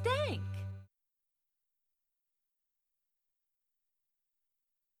won't stink.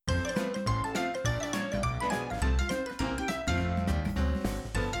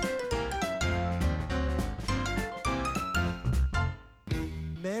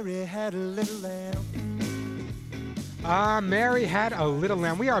 Mary had a little lamb. Mary had a little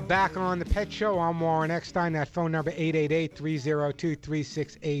lamb. We are back on the Pet Show. I'm Warren Eckstein. That phone number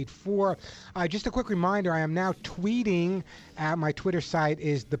 888-302-3684. Just a quick reminder, I am now tweeting. My Twitter site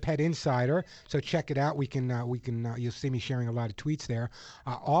is The Pet Insider, so check it out. You'll see me sharing a lot of tweets there.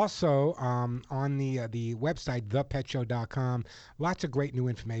 Also, on the website, thepetshow.com, lots of great new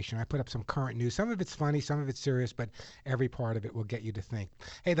information. I put up some current news. Some of it's funny, some of it's serious, but every part of it will get you to think.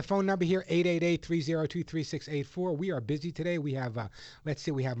 Hey, the phone number here, 888-302-3684. We are busy today. We have,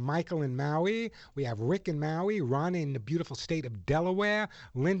 we have Michael in Maui. We have Rick in Maui, Ron in the beautiful state of Delaware,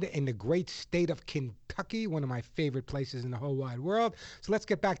 Linda in the great state of Kentucky, one of my favorite places in the whole wide world. So let's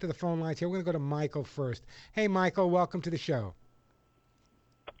get back to the phone lines here. We're going to go to Michael first. Hey, Michael, welcome to the show.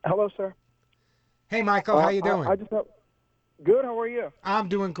 Hello, sir. Hey, Michael, how you doing? Good. How are you? I'm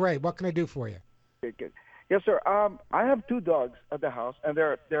doing great. What can I do for you? Good. Yes, sir. I have 2 dogs at the house, and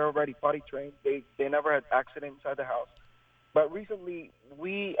they're already potty trained. They never had accident inside the house. But recently,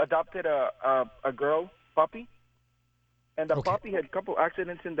 we adopted a girl puppy, and the puppy had a couple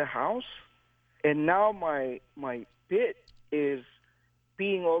accidents in the house, and now my pit is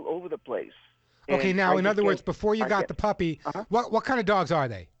peeing all over the place. Okay, now, in other words, before you got the puppy, what kind of dogs are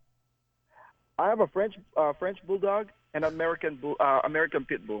they? I have a French bulldog and American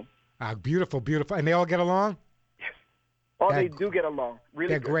pit bull. Beautiful, beautiful. And they all get along? Yes. Oh, they do get along. Really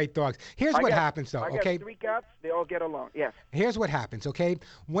They're good. Great dogs. Here's what happens, though, I okay? got 3 cats. They all get along, yes. Here's what happens, okay?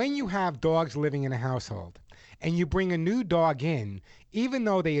 When you have dogs living in a household, and you bring a new dog in, even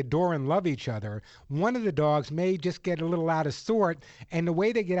though they adore and love each other, one of the dogs may just get a little out of sort, and the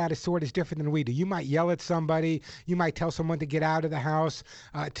way they get out of sort is different than we do. You might yell at somebody, you might tell someone to get out of the house,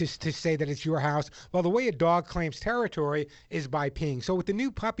 to say that it's your house. Well, the way a dog claims territory is by peeing. So with the new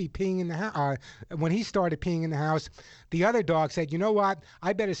puppy peeing in the house, when he started peeing in the house, the other dog said, you know what,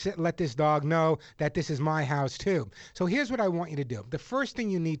 I better sit and let this dog know that this is my house too. So here's what I want you to do. The first thing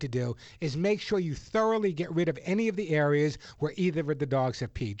you need to do is make sure you thoroughly get rid of any of the areas where either of the dogs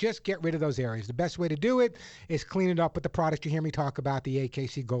have peed. Just get rid of those areas. The best way to do it is clean it up with the product you hear me talk about, the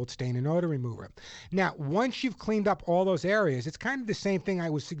AKC Gold Stain and Odor Remover. Now, once you've cleaned up all those areas, it's kind of the same thing I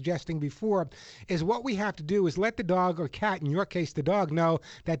was suggesting before, is what we have to do is let the dog or cat, in your case the dog, know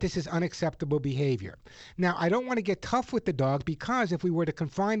that this is unacceptable behavior. Now, I don't want to get tough with the dog, because if we were to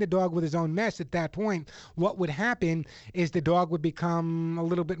confine the dog with his own mess at that point, what would happen is the dog would become a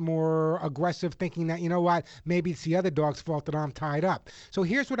little bit more aggressive, thinking that, you know what, maybe it's the other dog's fault that I'm tied up. So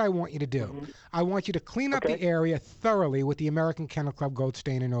here's what I want you to do. I want you to clean up the area thoroughly with the American Kennel Club Gold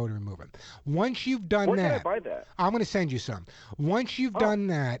Stain and Odor Remover. Once you've done Where that, can I buy that? I'm going to send you some. Once you've done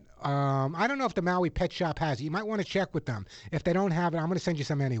that, I don't know if the Maui Pet Shop has it. You might want to check with them. If they don't have it, I'm going to send you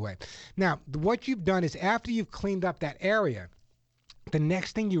some anyway. Now, what you've done is after you've cleaned up that area, the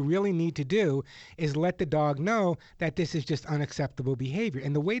next thing you really need to do is let the dog know that this is just unacceptable behavior.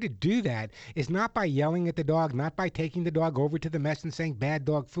 And the way to do that is not by yelling at the dog, not by taking the dog over to the mess and saying, bad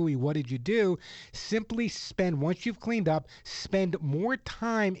dog phooey, what did you do? Simply spend, once you've cleaned up, spend more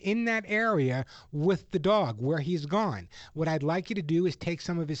time in that area with the dog where he's gone. What I'd like you to do is take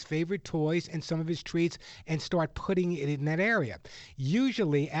some of his favorite toys and some of his treats and start putting it in that area.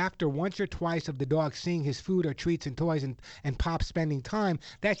 Usually after once or twice of the dog seeing his food or treats and toys and Pop spending time,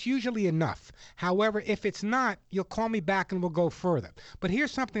 that's usually enough. However, if it's not, you'll call me back and we'll go further. But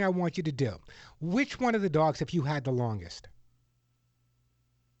here's something I want you to do. Which one of the dogs have you had the longest?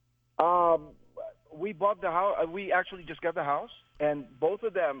 We bought the house. We actually just got the house, and both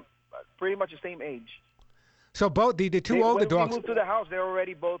of them pretty much the same age. So both the two older dogs. When we moved to the house, they're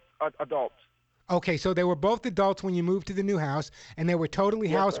already both adults. Okay, so they were both adults when you moved to the new house, and they were totally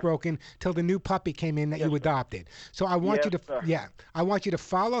housebroken till the new puppy came in that you adopted. So I want you to, I want you to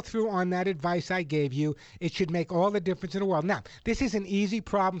follow through on that advice I gave you. It should make all the difference in the world. Now, this is an easy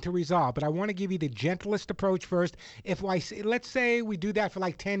problem to resolve, but I want to give you the gentlest approach first. Let's say we do that for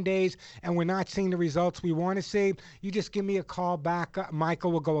like 10 days, and we're not seeing the results we want to see. You just give me a call back.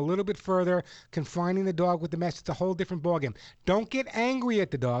 Michael will go a little bit further, confining the dog with the mess. It's a whole different ballgame. Don't get angry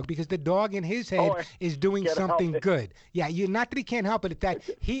at the dog, because the dog in his head is doing something good. Yeah, not that he can't help it, it's that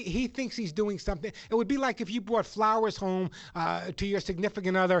he thinks he's doing something. It would be like if you brought flowers home to your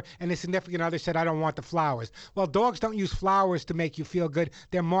significant other, and the significant other said, I don't want the flowers. Well, dogs don't use flowers to make you feel good.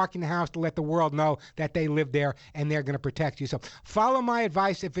 They're marking the house to let the world know that they live there and they're going to protect you. So follow my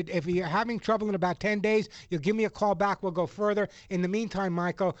advice. If you're having trouble in about 10 days, you'll give me a call back. We'll go further. In the meantime,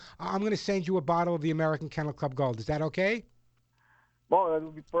 Michael, I'm going to send you a bottle of the American Kennel Club Gold. Is that okay? Well, that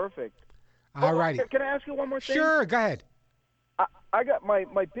would be perfect. All righty. Can I ask you one more thing? Sure, go ahead. I got my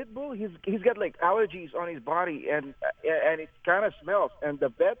pit bull. He's got like allergies on his body, and it kind of smells. And the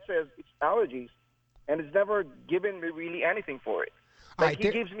vet says it's allergies, and it's never given me really anything for it. Like he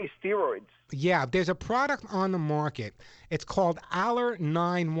gives me steroids. Yeah, there's a product on the market. It's called Aller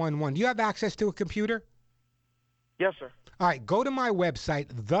 911. Do you have access to a computer? Yes, sir. All right, go to my website,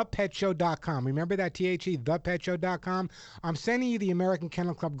 thepetshow.com. Remember that, THE, thepetshow.com? I'm sending you the American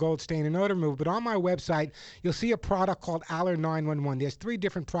Kennel Club Gold Stain and Odor Remover, but on my website, you'll see a product called Aller 911. There's 3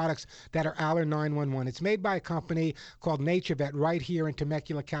 different products that are Aller 911. It's made by a company called Nature Vet right here in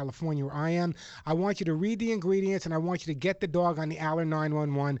Temecula, California, where I am. I want you to read the ingredients, and I want you to get the dog on the Aller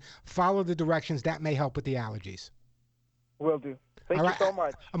 911. Follow the directions. That may help with the allergies. Will do. Thank you so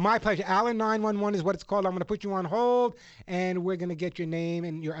much. My pleasure. Aller 911 is what it's called. I'm going to put you on hold, and we're going to get your name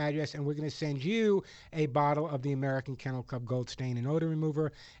and your address, and we're going to send you a bottle of the American Kennel Club Gold Stain and Odor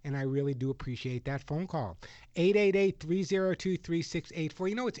Remover, and I really do appreciate that phone call. 888-302-3684.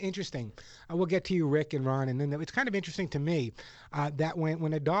 You know, it's interesting. We'll get to you, Rick and Ron, and then it's kind of interesting to me that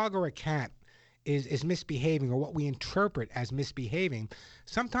when a dog or a cat is misbehaving, or what we interpret as misbehaving,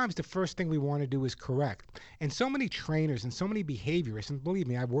 sometimes the first thing we want to do is correct. And so many trainers and so many behaviorists, and believe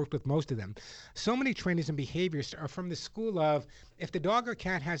me, I've worked with most of them, so many trainers and behaviorists are from the school of, if the dog or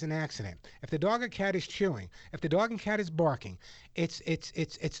cat has an accident, if the dog or cat is chewing, if the dog and cat is barking, it's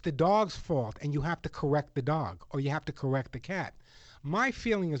the dog's fault, and you have to correct the dog, or you have to correct the cat. My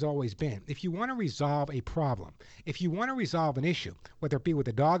feeling has always been, if you want to resolve a problem, if you want to resolve an issue, whether it be with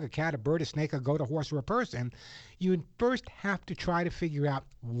a dog, a cat, a bird, a snake, a goat, a horse, or a person, you first have to try to figure out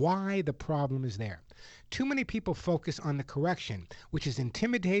why the problem is there. Too many people focus on the correction, which is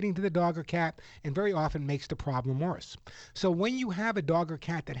intimidating to the dog or cat and very often makes the problem worse. So when you have a dog or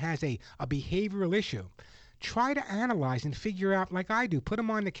cat that has a behavioral issue, try to analyze and figure out, like I do, put them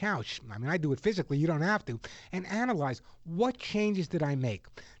on the couch. I mean, I do it physically, you don't have to, and analyze what changes did I make?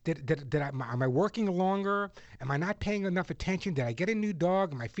 Am I working longer? Am I not paying enough attention? Did I get a new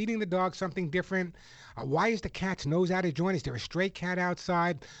dog? Am I feeding the dog something different? Why is the cat's nose out of joint? Is there a stray cat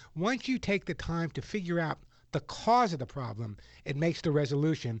outside? Once you take the time to figure out the cause of the problem, it makes the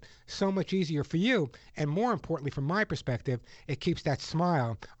resolution so much easier for you. And more importantly, from my perspective, it keeps that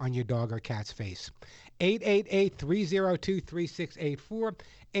smile on your dog or cat's face. 888-302-3684,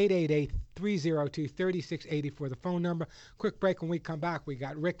 888-302-3684, the phone number. Quick break. When we come back, we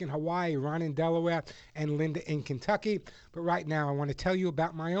got Rick in Hawaii, Ron in Delaware, and Linda in Kentucky. But right now, I want to tell you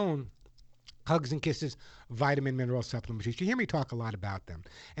about my own Hugs and Kisses vitamin mineral supplements. You hear me talk a lot about them.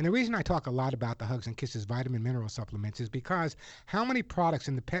 And the reason I talk a lot about the Hugs and Kisses vitamin mineral supplements is because how many products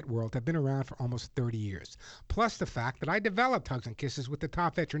in the pet world have been around for almost 30 years? Plus the fact that I developed Hugs and Kisses with the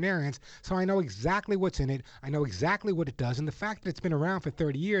top veterinarians, so I know exactly what's in it, I know exactly what it does, and the fact that it's been around for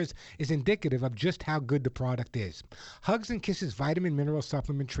 30 years is indicative of just how good the product is. Hugs and Kisses vitamin mineral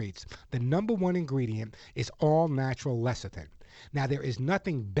supplement treats, the number one ingredient is all natural lecithin. Now, there is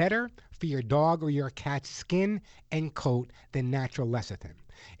nothing better for your dog or your cat's skin and coat than natural lecithin.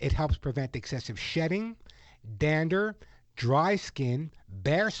 It helps prevent excessive shedding, dander, dry skin,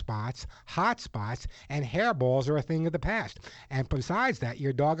 bare spots, hot spots, and hairballs are a thing of the past. And besides that,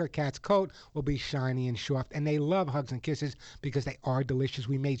 your dog or cat's coat will be shiny and soft, and they love Hugs and Kisses because they are delicious.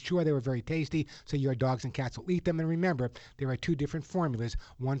 We made sure they were very tasty, so your dogs and cats will eat them. And remember, there are two different formulas,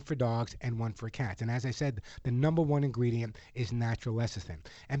 one for dogs and one for cats. And as I said, the number one ingredient is natural lecithin.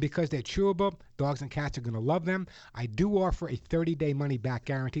 And because they're chewable, dogs and cats are going to love them. I do offer a 30-day money-back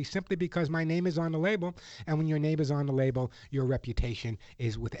guarantee simply because my name is on the label, and when your name is on the label, your reputation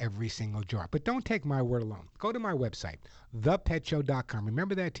is with every single jar. But don't take my word alone. Go to my website, thepetshow.com.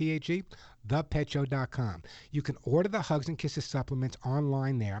 Remember that, THE? Thepetshow.com. You can order the Hugs and Kisses supplements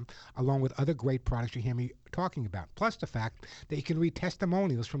online there, along with other great products you hear me talking about. Plus the fact that you can read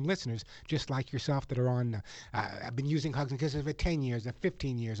testimonials from listeners just like yourself that are on, I've been using Hugs and Kisses for 10 years, or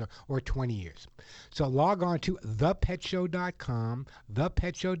 15 years, or 20 years. So log on to thepetshow.com,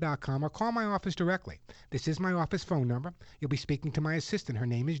 thepetshow.com, or call my office directly. This is my office phone number. You'll be speaking to my assistant. Her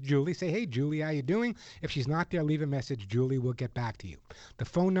name is Julie. Say, hey, Julie, how you doing? If she's not there, leave a message. Julie will get back to you. The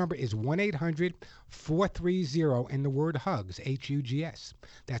phone number is 1-800-430 and the word HUGS, H-U-G-S.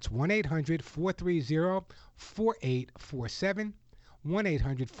 That's 1-800-430-4847.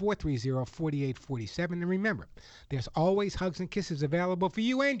 1-800-430-4847. And remember, there's always Hugs and Kisses available for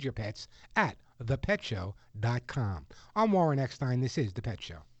you and your pets at thepetshow.com. I'm Warren Eckstein. This is The Pet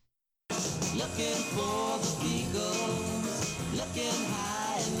Show. Looking for the Beagles, looking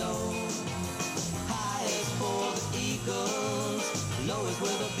high and low. High is for the Eagles, low is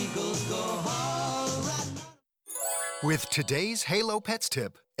where the Beagles go. All right. With today's Halo Pets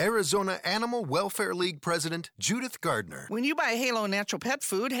tip, Arizona Animal Welfare League President Judith Gardner. When you buy Halo natural pet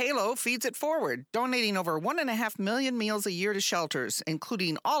food, Halo feeds it forward, donating over 1.5 million meals a year to shelters,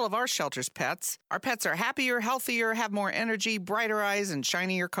 including all of our shelters' pets. Our pets are happier, healthier, have more energy, brighter eyes, and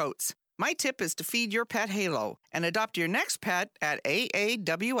shinier coats. My tip is to feed your pet Halo and adopt your next pet at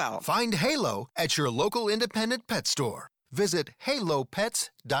AAWL. Find Halo at your local independent pet store. Visit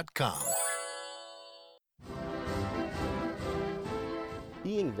halopets.com.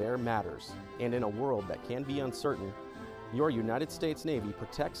 Being there matters, and in a world that can be uncertain, your United States Navy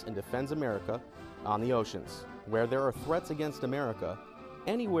protects and defends America on the oceans. Where there are threats against America,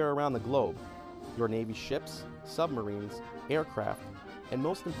 anywhere around the globe, your Navy ships, submarines, aircraft, and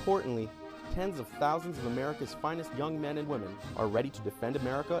most importantly, tens of thousands of America's finest young men and women are ready to defend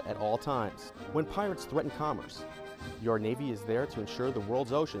America at all times. When pirates threaten commerce, your Navy is there to ensure the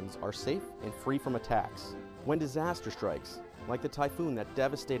world's oceans are safe and free from attacks. When disaster strikes, like the typhoon that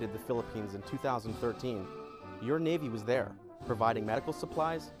devastated the Philippines in 2013, your Navy was there, providing medical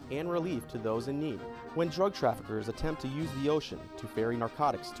supplies and relief to those in need. When drug traffickers attempt to use the ocean to ferry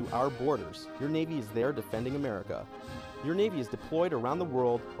narcotics to our borders, your Navy is there defending America. Your Navy is deployed around the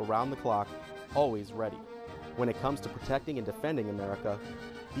world, around the clock, always ready. When it comes to protecting and defending America,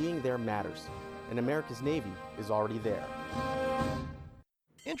 being there matters, and America's Navy is already there.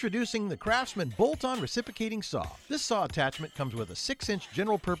 Introducing the Craftsman Bolt-On Reciprocating Saw. This saw attachment comes with a 6-inch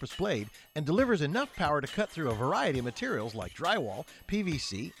general-purpose blade and delivers enough power to cut through a variety of materials like drywall,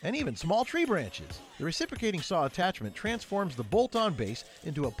 PVC, and even small tree branches. The reciprocating saw attachment transforms the bolt-on base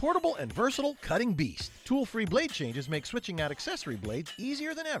into a portable and versatile cutting beast. Tool-free blade changes make switching out accessory blades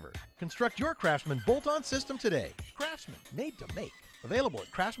easier than ever. Construct your Craftsman bolt-on system today. Craftsman, made to make. Available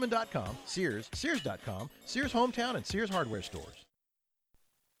at craftsman.com, Sears, Sears.com, Sears Hometown, and Sears Hardware stores.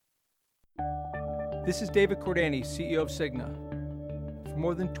 This is David Cordani, CEO of Cigna. For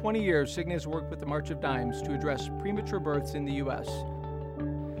more than 20 years, Cigna has worked with the March of Dimes to address premature births in the U.S.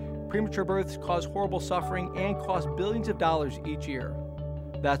 Premature births cause horrible suffering and cost billions of dollars each year.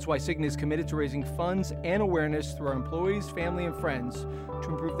 That's why Cigna is committed to raising funds and awareness through our employees, family, and friends to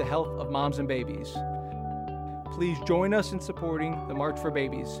improve the health of moms and babies. Please join us in supporting the March for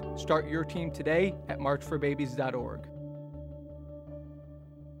Babies. Start your team today at marchforbabies.org.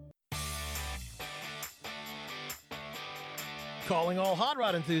 Calling all hot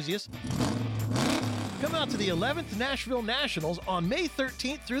rod enthusiasts. Come out to the 11th Nashville Nationals on May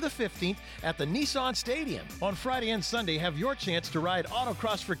 13th through the 15th at the Nissan Stadium. On Friday and Sunday, have your chance to ride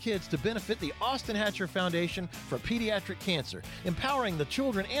autocross for kids to benefit the Austin Hatcher Foundation for Pediatric Cancer, empowering the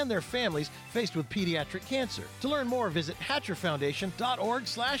children and their families faced with pediatric cancer. To learn more, visit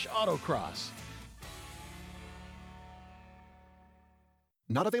hatcherfoundation.org/autocross.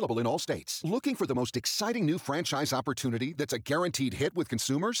 Not available in all states. Looking for the most exciting new franchise opportunity that's a guaranteed hit with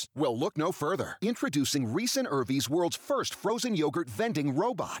consumers? Well, look no further. Introducing Reese & Irvy's world's first frozen yogurt vending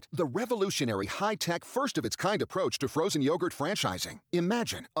robot. The revolutionary high-tech, first-of-its-kind approach to frozen yogurt franchising.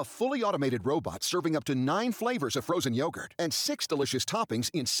 Imagine a fully automated robot serving up to 9 flavors of frozen yogurt and 6 delicious toppings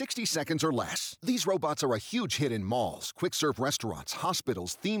in 60 seconds or less. These robots are a huge hit in malls, quick-serve restaurants,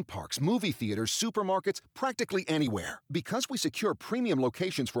 hospitals, theme parks, movie theaters, supermarkets, practically anywhere. Because we secure premium locations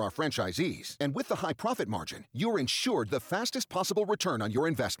for our franchisees, and with the high profit margin, you're ensured the fastest possible return on your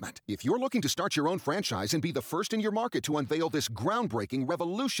investment. If you're looking to start your own franchise and be the first in your market to unveil this groundbreaking,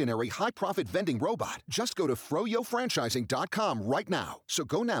 revolutionary, high-profit vending robot, just go to froyofranchising.com right now. So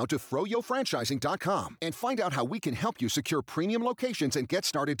go now to froyofranchising.com and find out how we can help you secure premium locations and get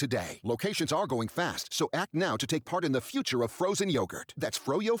started today. Locations are going fast, so act now to take part in the future of frozen yogurt. That's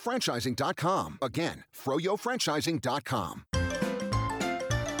froyofranchising.com. Again, froyofranchising.com.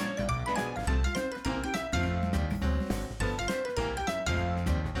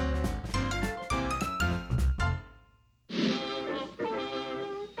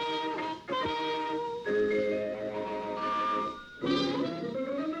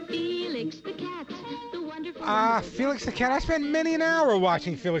 Felix the Cat. I spent many an hour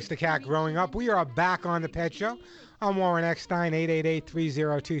watching Felix the Cat growing up. We are back on the Pet Show. I'm Warren Eckstein,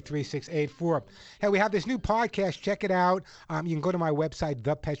 888-302-3684. Hey, we have this new podcast. Check it out. You can go to my website,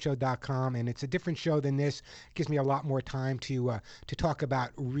 thepetshow.com, and it's a different show than this. It gives me a lot more time to talk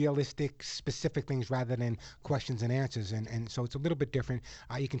about realistic, specific things rather than questions and answers, and so it's a little bit different.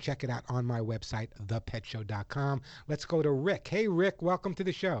 You can check it out on my website, thepetshow.com. Let's go to Rick. Hey, Rick, welcome to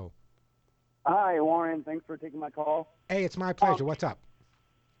the show. Hi, Warren. Thanks for taking my call. Hey, it's my pleasure. What's up?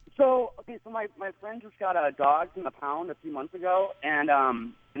 So my friend just got a dog from the pound a few months ago, and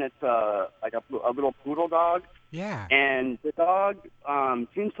it's like a little poodle dog. Yeah. And the dog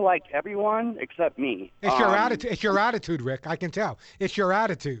seems to like everyone except me. It's your attitude. It's your attitude, Rick. I can tell. It's your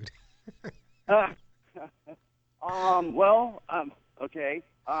attitude. Okay.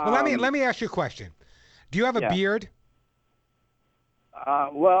 Well, let me ask you a question. Do you have a beard?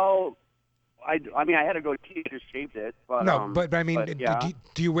 Well, I mean, I had to go to just shaved it. But, but I mean, yeah.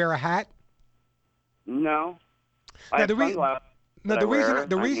 do you wear a hat? No. Now, the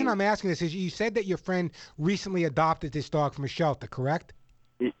reason I'm asking this is you said that your friend recently adopted this dog from a shelter, correct?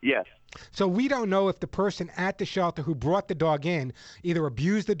 Yes. So we don't know if the person at the shelter who brought the dog in either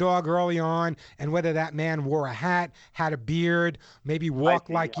abused the dog early on, and whether that man wore a hat, had a beard, maybe walked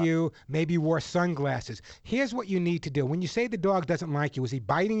like you, maybe wore sunglasses. Here's what you need to do. When you say the dog doesn't like you, is he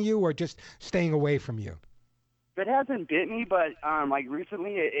biting you or just staying away from you? It hasn't bit me, but like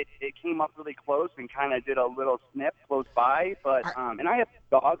recently it came up really close and kind of did a little snip close by. But and I have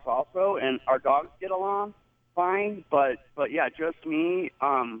dogs also, and our dogs get along fine. But yeah, just me.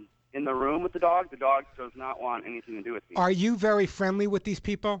 In the room with the dog does not want anything to do with me. Are you very friendly with these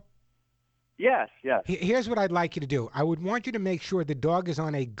people? Yes. Here's what I'd like you to do. I would want you to make sure the dog is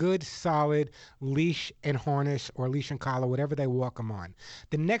on a good, solid leash and harness or leash and collar, whatever they walk them on.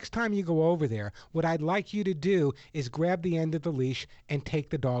 The next time you go over there, what I'd like you to do is grab the end of the leash and take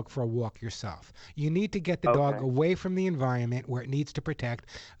the dog for a walk yourself. You need to get the dog away from the environment where it needs to protect.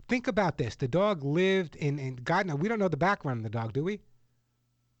 Think about this. The dog lived in God knows, we don't know the background of the dog, do we?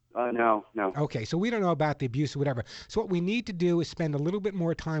 No. Okay, so we don't know about the abuse or whatever. So what we need to do is spend a little bit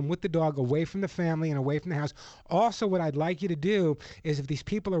more time with the dog, away from the family and away from the house. Also, what I'd like you to do is, if these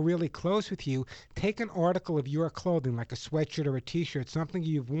people are really close with you, take an article of your clothing, like a sweatshirt or a t-shirt, something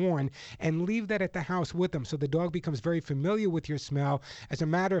you've worn, and leave that at the house with them so the dog becomes very familiar with your smell. As a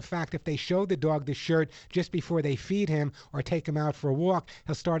matter of fact, if they show the dog the shirt just before they feed him or take him out for a walk,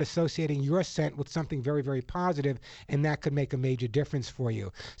 he'll start associating your scent with something very, very positive, and that could make a major difference for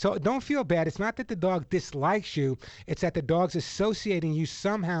you. So don't feel bad. It's not that the dog dislikes you. It's that the dog's associating you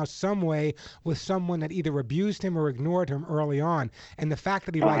somehow, some way with someone that either abused him or ignored him early on. And the fact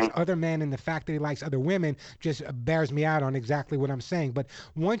that he likes other men and the fact that he likes other women just bears me out on exactly what I'm saying. But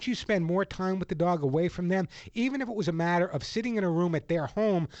once you spend more time with the dog away from them, even if it was a matter of sitting in a room at their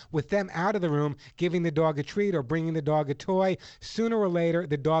home with them out of the room, giving the dog a treat or bringing the dog a toy, sooner or later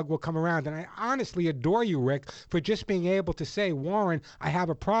the dog will come around. And I honestly adore you, Rick, for just being able to say, Warren, I have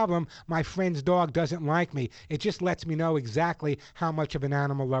a problem. My friend's dog doesn't like me. It just lets me know exactly how much of an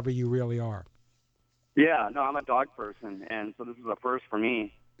animal lover you really are. Yeah, no, I'm a dog person, and so this is a first for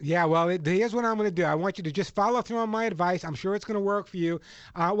me. Yeah, well, here's what I'm going to do. I want you to just follow through on my advice. I'm sure it's going to work for you.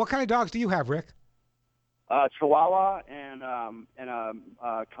 What kind of dogs do you have, Rick? Chihuahua and a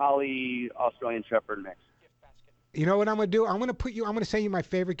Collie Australian Shepherd mix. You know what I'm going to do? I'm going to send you my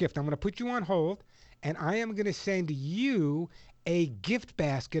favorite gift. I'm going to put you on hold, and I am going to send you a gift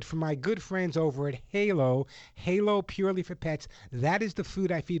basket from my good friends over at Halo Purely for Pets. That is the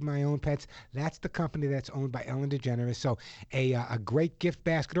food I feed my own pets. That's the company that's owned by Ellen DeGeneres. So a great gift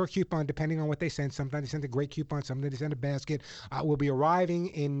basket or coupon, depending on what they send. Sometimes they send a great coupon, sometimes they send a basket. Will be arriving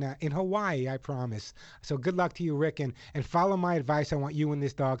in Hawaii, I promise. So good luck to you, Rick, and follow my advice. I want you and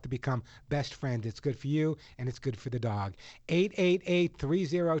this dog to become best friends. It's good for you, and it's good for the dog.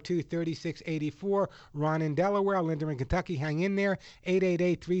 888-302-3684. Ron in Delaware, Linda in Kentucky. Hang in there.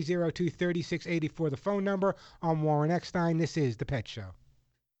 888-302-3684, the phone number. I'm Warren Eckstein. This is The Pet Show.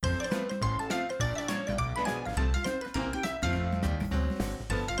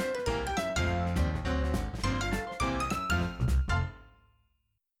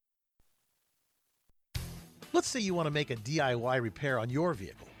 Let's say you want to make a DIY repair on your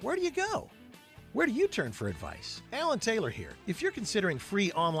vehicle. Where do you go? Where do you turn for advice? Alan Taylor here. If you're considering free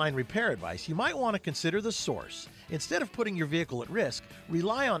online repair advice, you might want to consider The Source. Instead of putting your vehicle at risk,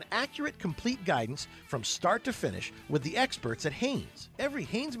 rely on accurate, complete guidance from start to finish with the experts at Haynes. Every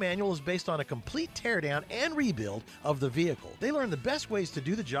Haynes manual is based on a complete teardown and rebuild of the vehicle. They learn the best ways to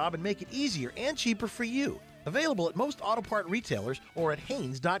do the job and make it easier and cheaper for you. Available at most auto part retailers or at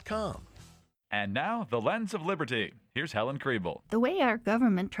Haynes.com. And now, The Lens of Liberty. Here's Helen Kriebel. The way our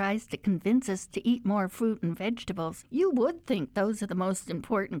government tries to convince us to eat more fruit and vegetables, you would think those are the most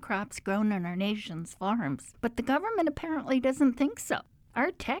important crops grown on our nation's farms. But the government apparently doesn't think so.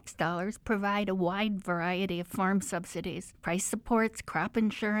 Our tax dollars provide a wide variety of farm subsidies, price supports, crop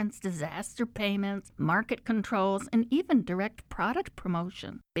insurance, disaster payments, market controls, and even direct product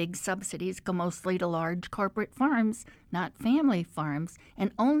promotion. Big subsidies go mostly to large corporate farms, not family farms,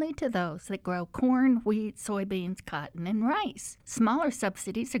 and only to those that grow corn, wheat, soybeans, cotton, and rice. Smaller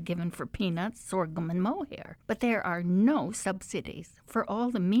subsidies are given for peanuts, sorghum, and mohair, but there are no subsidies for all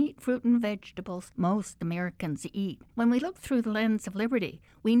the meat, fruit, and vegetables most Americans eat. When we look through the lens of liberty,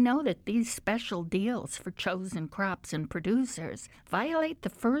 we know that these special deals for chosen crops and producers violate the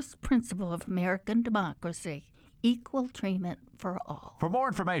first principle of American democracy: equal treatment for all. For more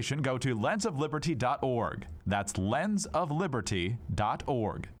information, go to lensofliberty.org. That's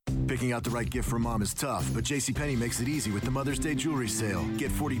lensofliberty.org. Picking out the right gift for mom is tough, but JCPenney makes it easy with the Mother's Day jewelry sale.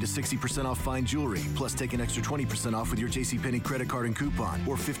 Get 40 to 60% off fine jewelry, plus take an extra 20% off with your JCPenney credit card and coupon,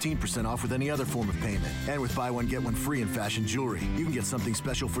 or 15% off with any other form of payment. And with buy one, get one free in fashion jewelry, you can get something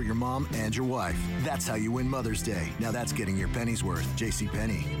special for your mom and your wife. That's how you win Mother's Day. Now that's getting your penny's worth.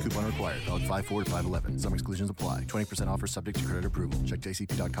 JCPenney. Coupon required. Valid 5/4 to 5/11. Some exclusions apply. 20% offer subject to credit approval. Check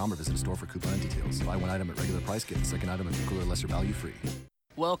jcp.com or visit a store for coupon details. Buy one item at regular price, get the second item at equal or lesser value free.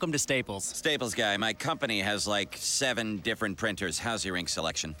 Welcome to Staples. Staples guy, my company has like 7 different printers. How's your ink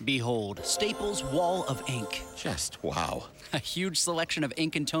selection? Behold, Staples Wall of Ink. Just wow. A huge selection of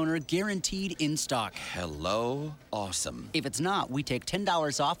ink and toner guaranteed in stock. Hello? Awesome. If it's not, we take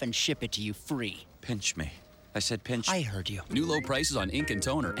 $10 off and ship it to you free. Pinch me. I said pinch. I heard you. New low prices on ink and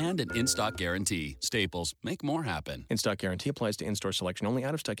toner and an in-stock guarantee. Staples. Make more happen. In-stock guarantee applies to in-store selection only.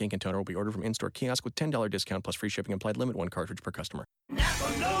 Out-of-stock ink and toner will be ordered from in-store kiosk with $10 discount plus free shipping applied. Limit 1 cartridge per customer.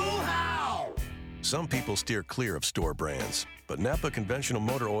 Napa know-how. Some people steer clear of store brands, but Napa conventional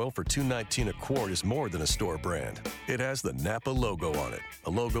motor oil for $2.19 a quart is more than a store brand. It has the Napa logo on it, a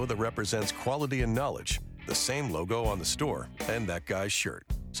logo that represents quality and knowledge, the same logo on the store and that guy's shirt.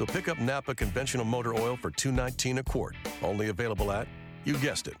 So pick up Napa conventional motor oil for $2.19 a quart. Only available at, you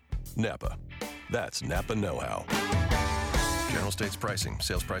guessed it, Napa. That's Napa know-how. General states pricing.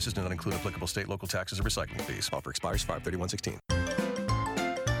 Sales prices do not include applicable state, local taxes, or recycling fees. Offer expires 5/31/16.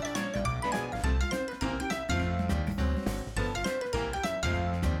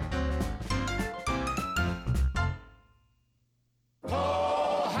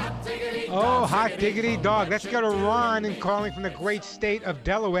 Oh, hot diggity dog. Let's go to Ron and calling from the great state of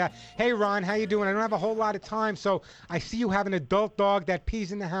Delaware. Hey, Ron, how you doing? I don't have a whole lot of time, so I see you have an adult dog that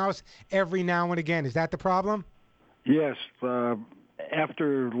pees in the house every now and again. Is that the problem? Yes.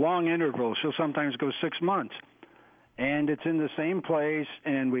 After long intervals, she'll sometimes go 6 months. And it's in the same place,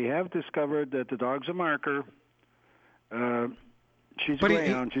 and we have discovered that the dog's a marker. She's a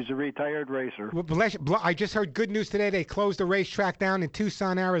greyhound. She's a retired racer. Well, I just heard good news today. They closed the racetrack down in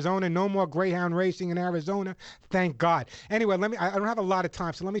Tucson, Arizona. No more greyhound racing in Arizona. Thank God. Anyway, I don't have a lot of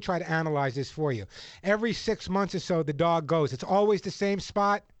time, so let me try to analyze this for you. Every 6 months or so, the dog goes. It's always the same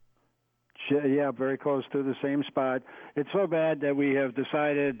spot? Yeah, very close to the same spot. It's so bad that we have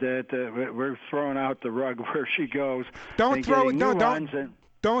decided that we're throwing out the rug where she goes. Don't throw it.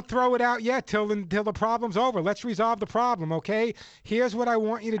 Don't throw it out yet till the problem's over. Let's resolve the problem, okay? Here's what I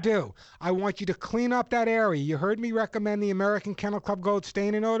want you to do. I want you to clean up that area. You heard me recommend the American Kennel Club Gold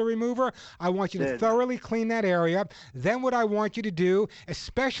Stain and Odor Remover. I want you to thoroughly clean that area. Then what I want you to do,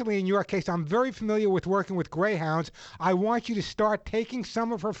 especially in your case, I'm very familiar with working with greyhounds. I want you to start taking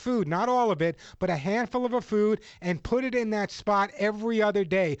some of her food, not all of it, but a handful of her food, and put it in that spot every other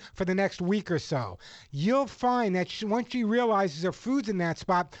day for the next week or so. You'll find that once she realizes her food's in that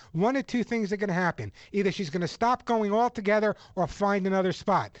spot, one or two things are going to happen. Either she's going to stop going altogether or find another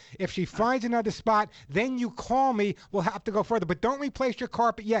spot. If she finds another spot, then you call me. We'll have to go further. But don't replace your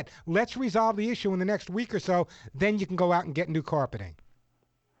carpet yet. Let's resolve the issue in the next week or so. Then you can go out and get new carpeting.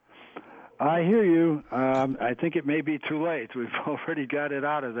 I hear you. I think it may be too late. We've already got it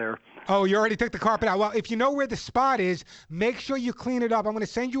out of there. Oh, you already took the carpet out. Well, if you know where the spot is, make sure you clean it up. I'm going to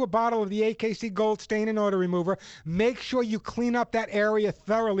send you a bottle of the AKC Gold Stain and Odor Remover. Make sure you clean up that area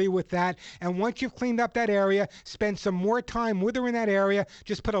thoroughly with that. And once you've cleaned up that area, spend some more time with her in that area.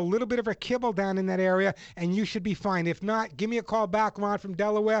 Just put a little bit of her kibble down in that area, and you should be fine. If not, give me a call back, Ron from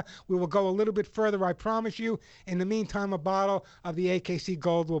Delaware. We will go a little bit further, I promise you. In the meantime, a bottle of the AKC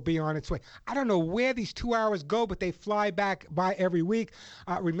Gold will be on its way. I don't know where these 2 hours go, but they fly back by every week.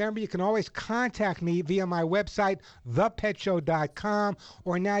 Remember, you can always contact me via my website, thepetshow.com,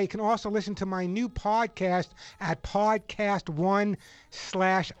 or now you can also listen to my new podcast at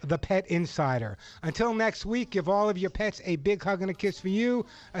podcast1/The Pet Insider. Until next week, give all of your pets a big hug and a kiss for you,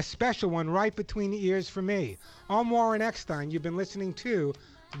 a special one right between the ears for me. I'm Warren Eckstein. You've been listening to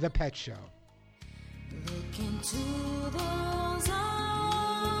The Pet Show. Look into those eyes,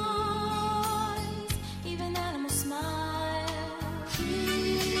 even animals smile.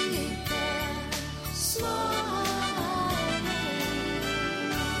 Keep them smiling.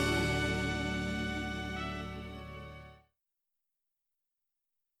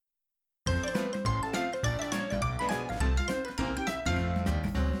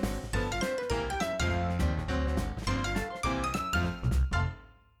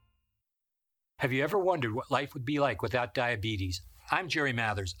 Have you ever wondered what life would be like without diabetes? I'm Jerry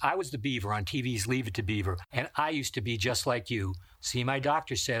Mathers. I was the Beaver on TV's Leave It to Beaver, and I used to be just like you. See, my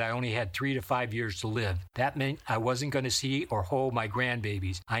doctor said I only had 3 to 5 years to live. That meant I wasn't going to see or hold my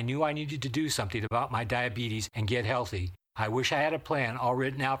grandbabies. I knew I needed to do something about my diabetes and get healthy. I wish I had a plan all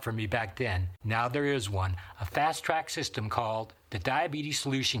written out for me back then. Now there is one, a fast-track system called the Diabetes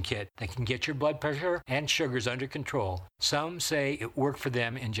Solution Kit that can get your blood pressure and sugars under control. Some say it worked for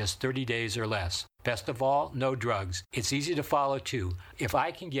them in just 30 days or less. Best of all, no drugs. It's easy to follow too. If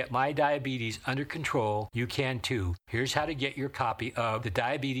I can get my diabetes under control, you can too. Here's how to get your copy of the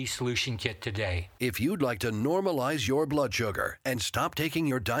Diabetes Solution Kit today. If you'd like to normalize your blood sugar and stop taking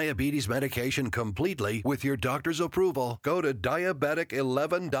your diabetes medication completely with your doctor's approval, go to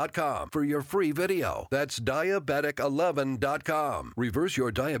diabetic11.com for your free video. That's diabetic11.com. Reverse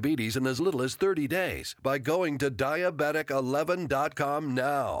your diabetes in as little as 30 days by going to diabetic11.com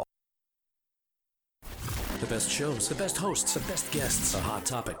now. The best shows, the best hosts, the best guests, the hot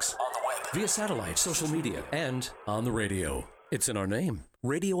topics. On the web, via satellite, social media, and on the radio. It's in our name,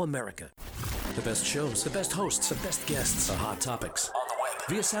 Radio America. The best shows, the best hosts, the best guests, the hot topics. On the web,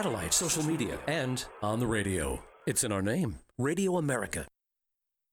 via satellite, social media, and on the radio. It's in our name, Radio America.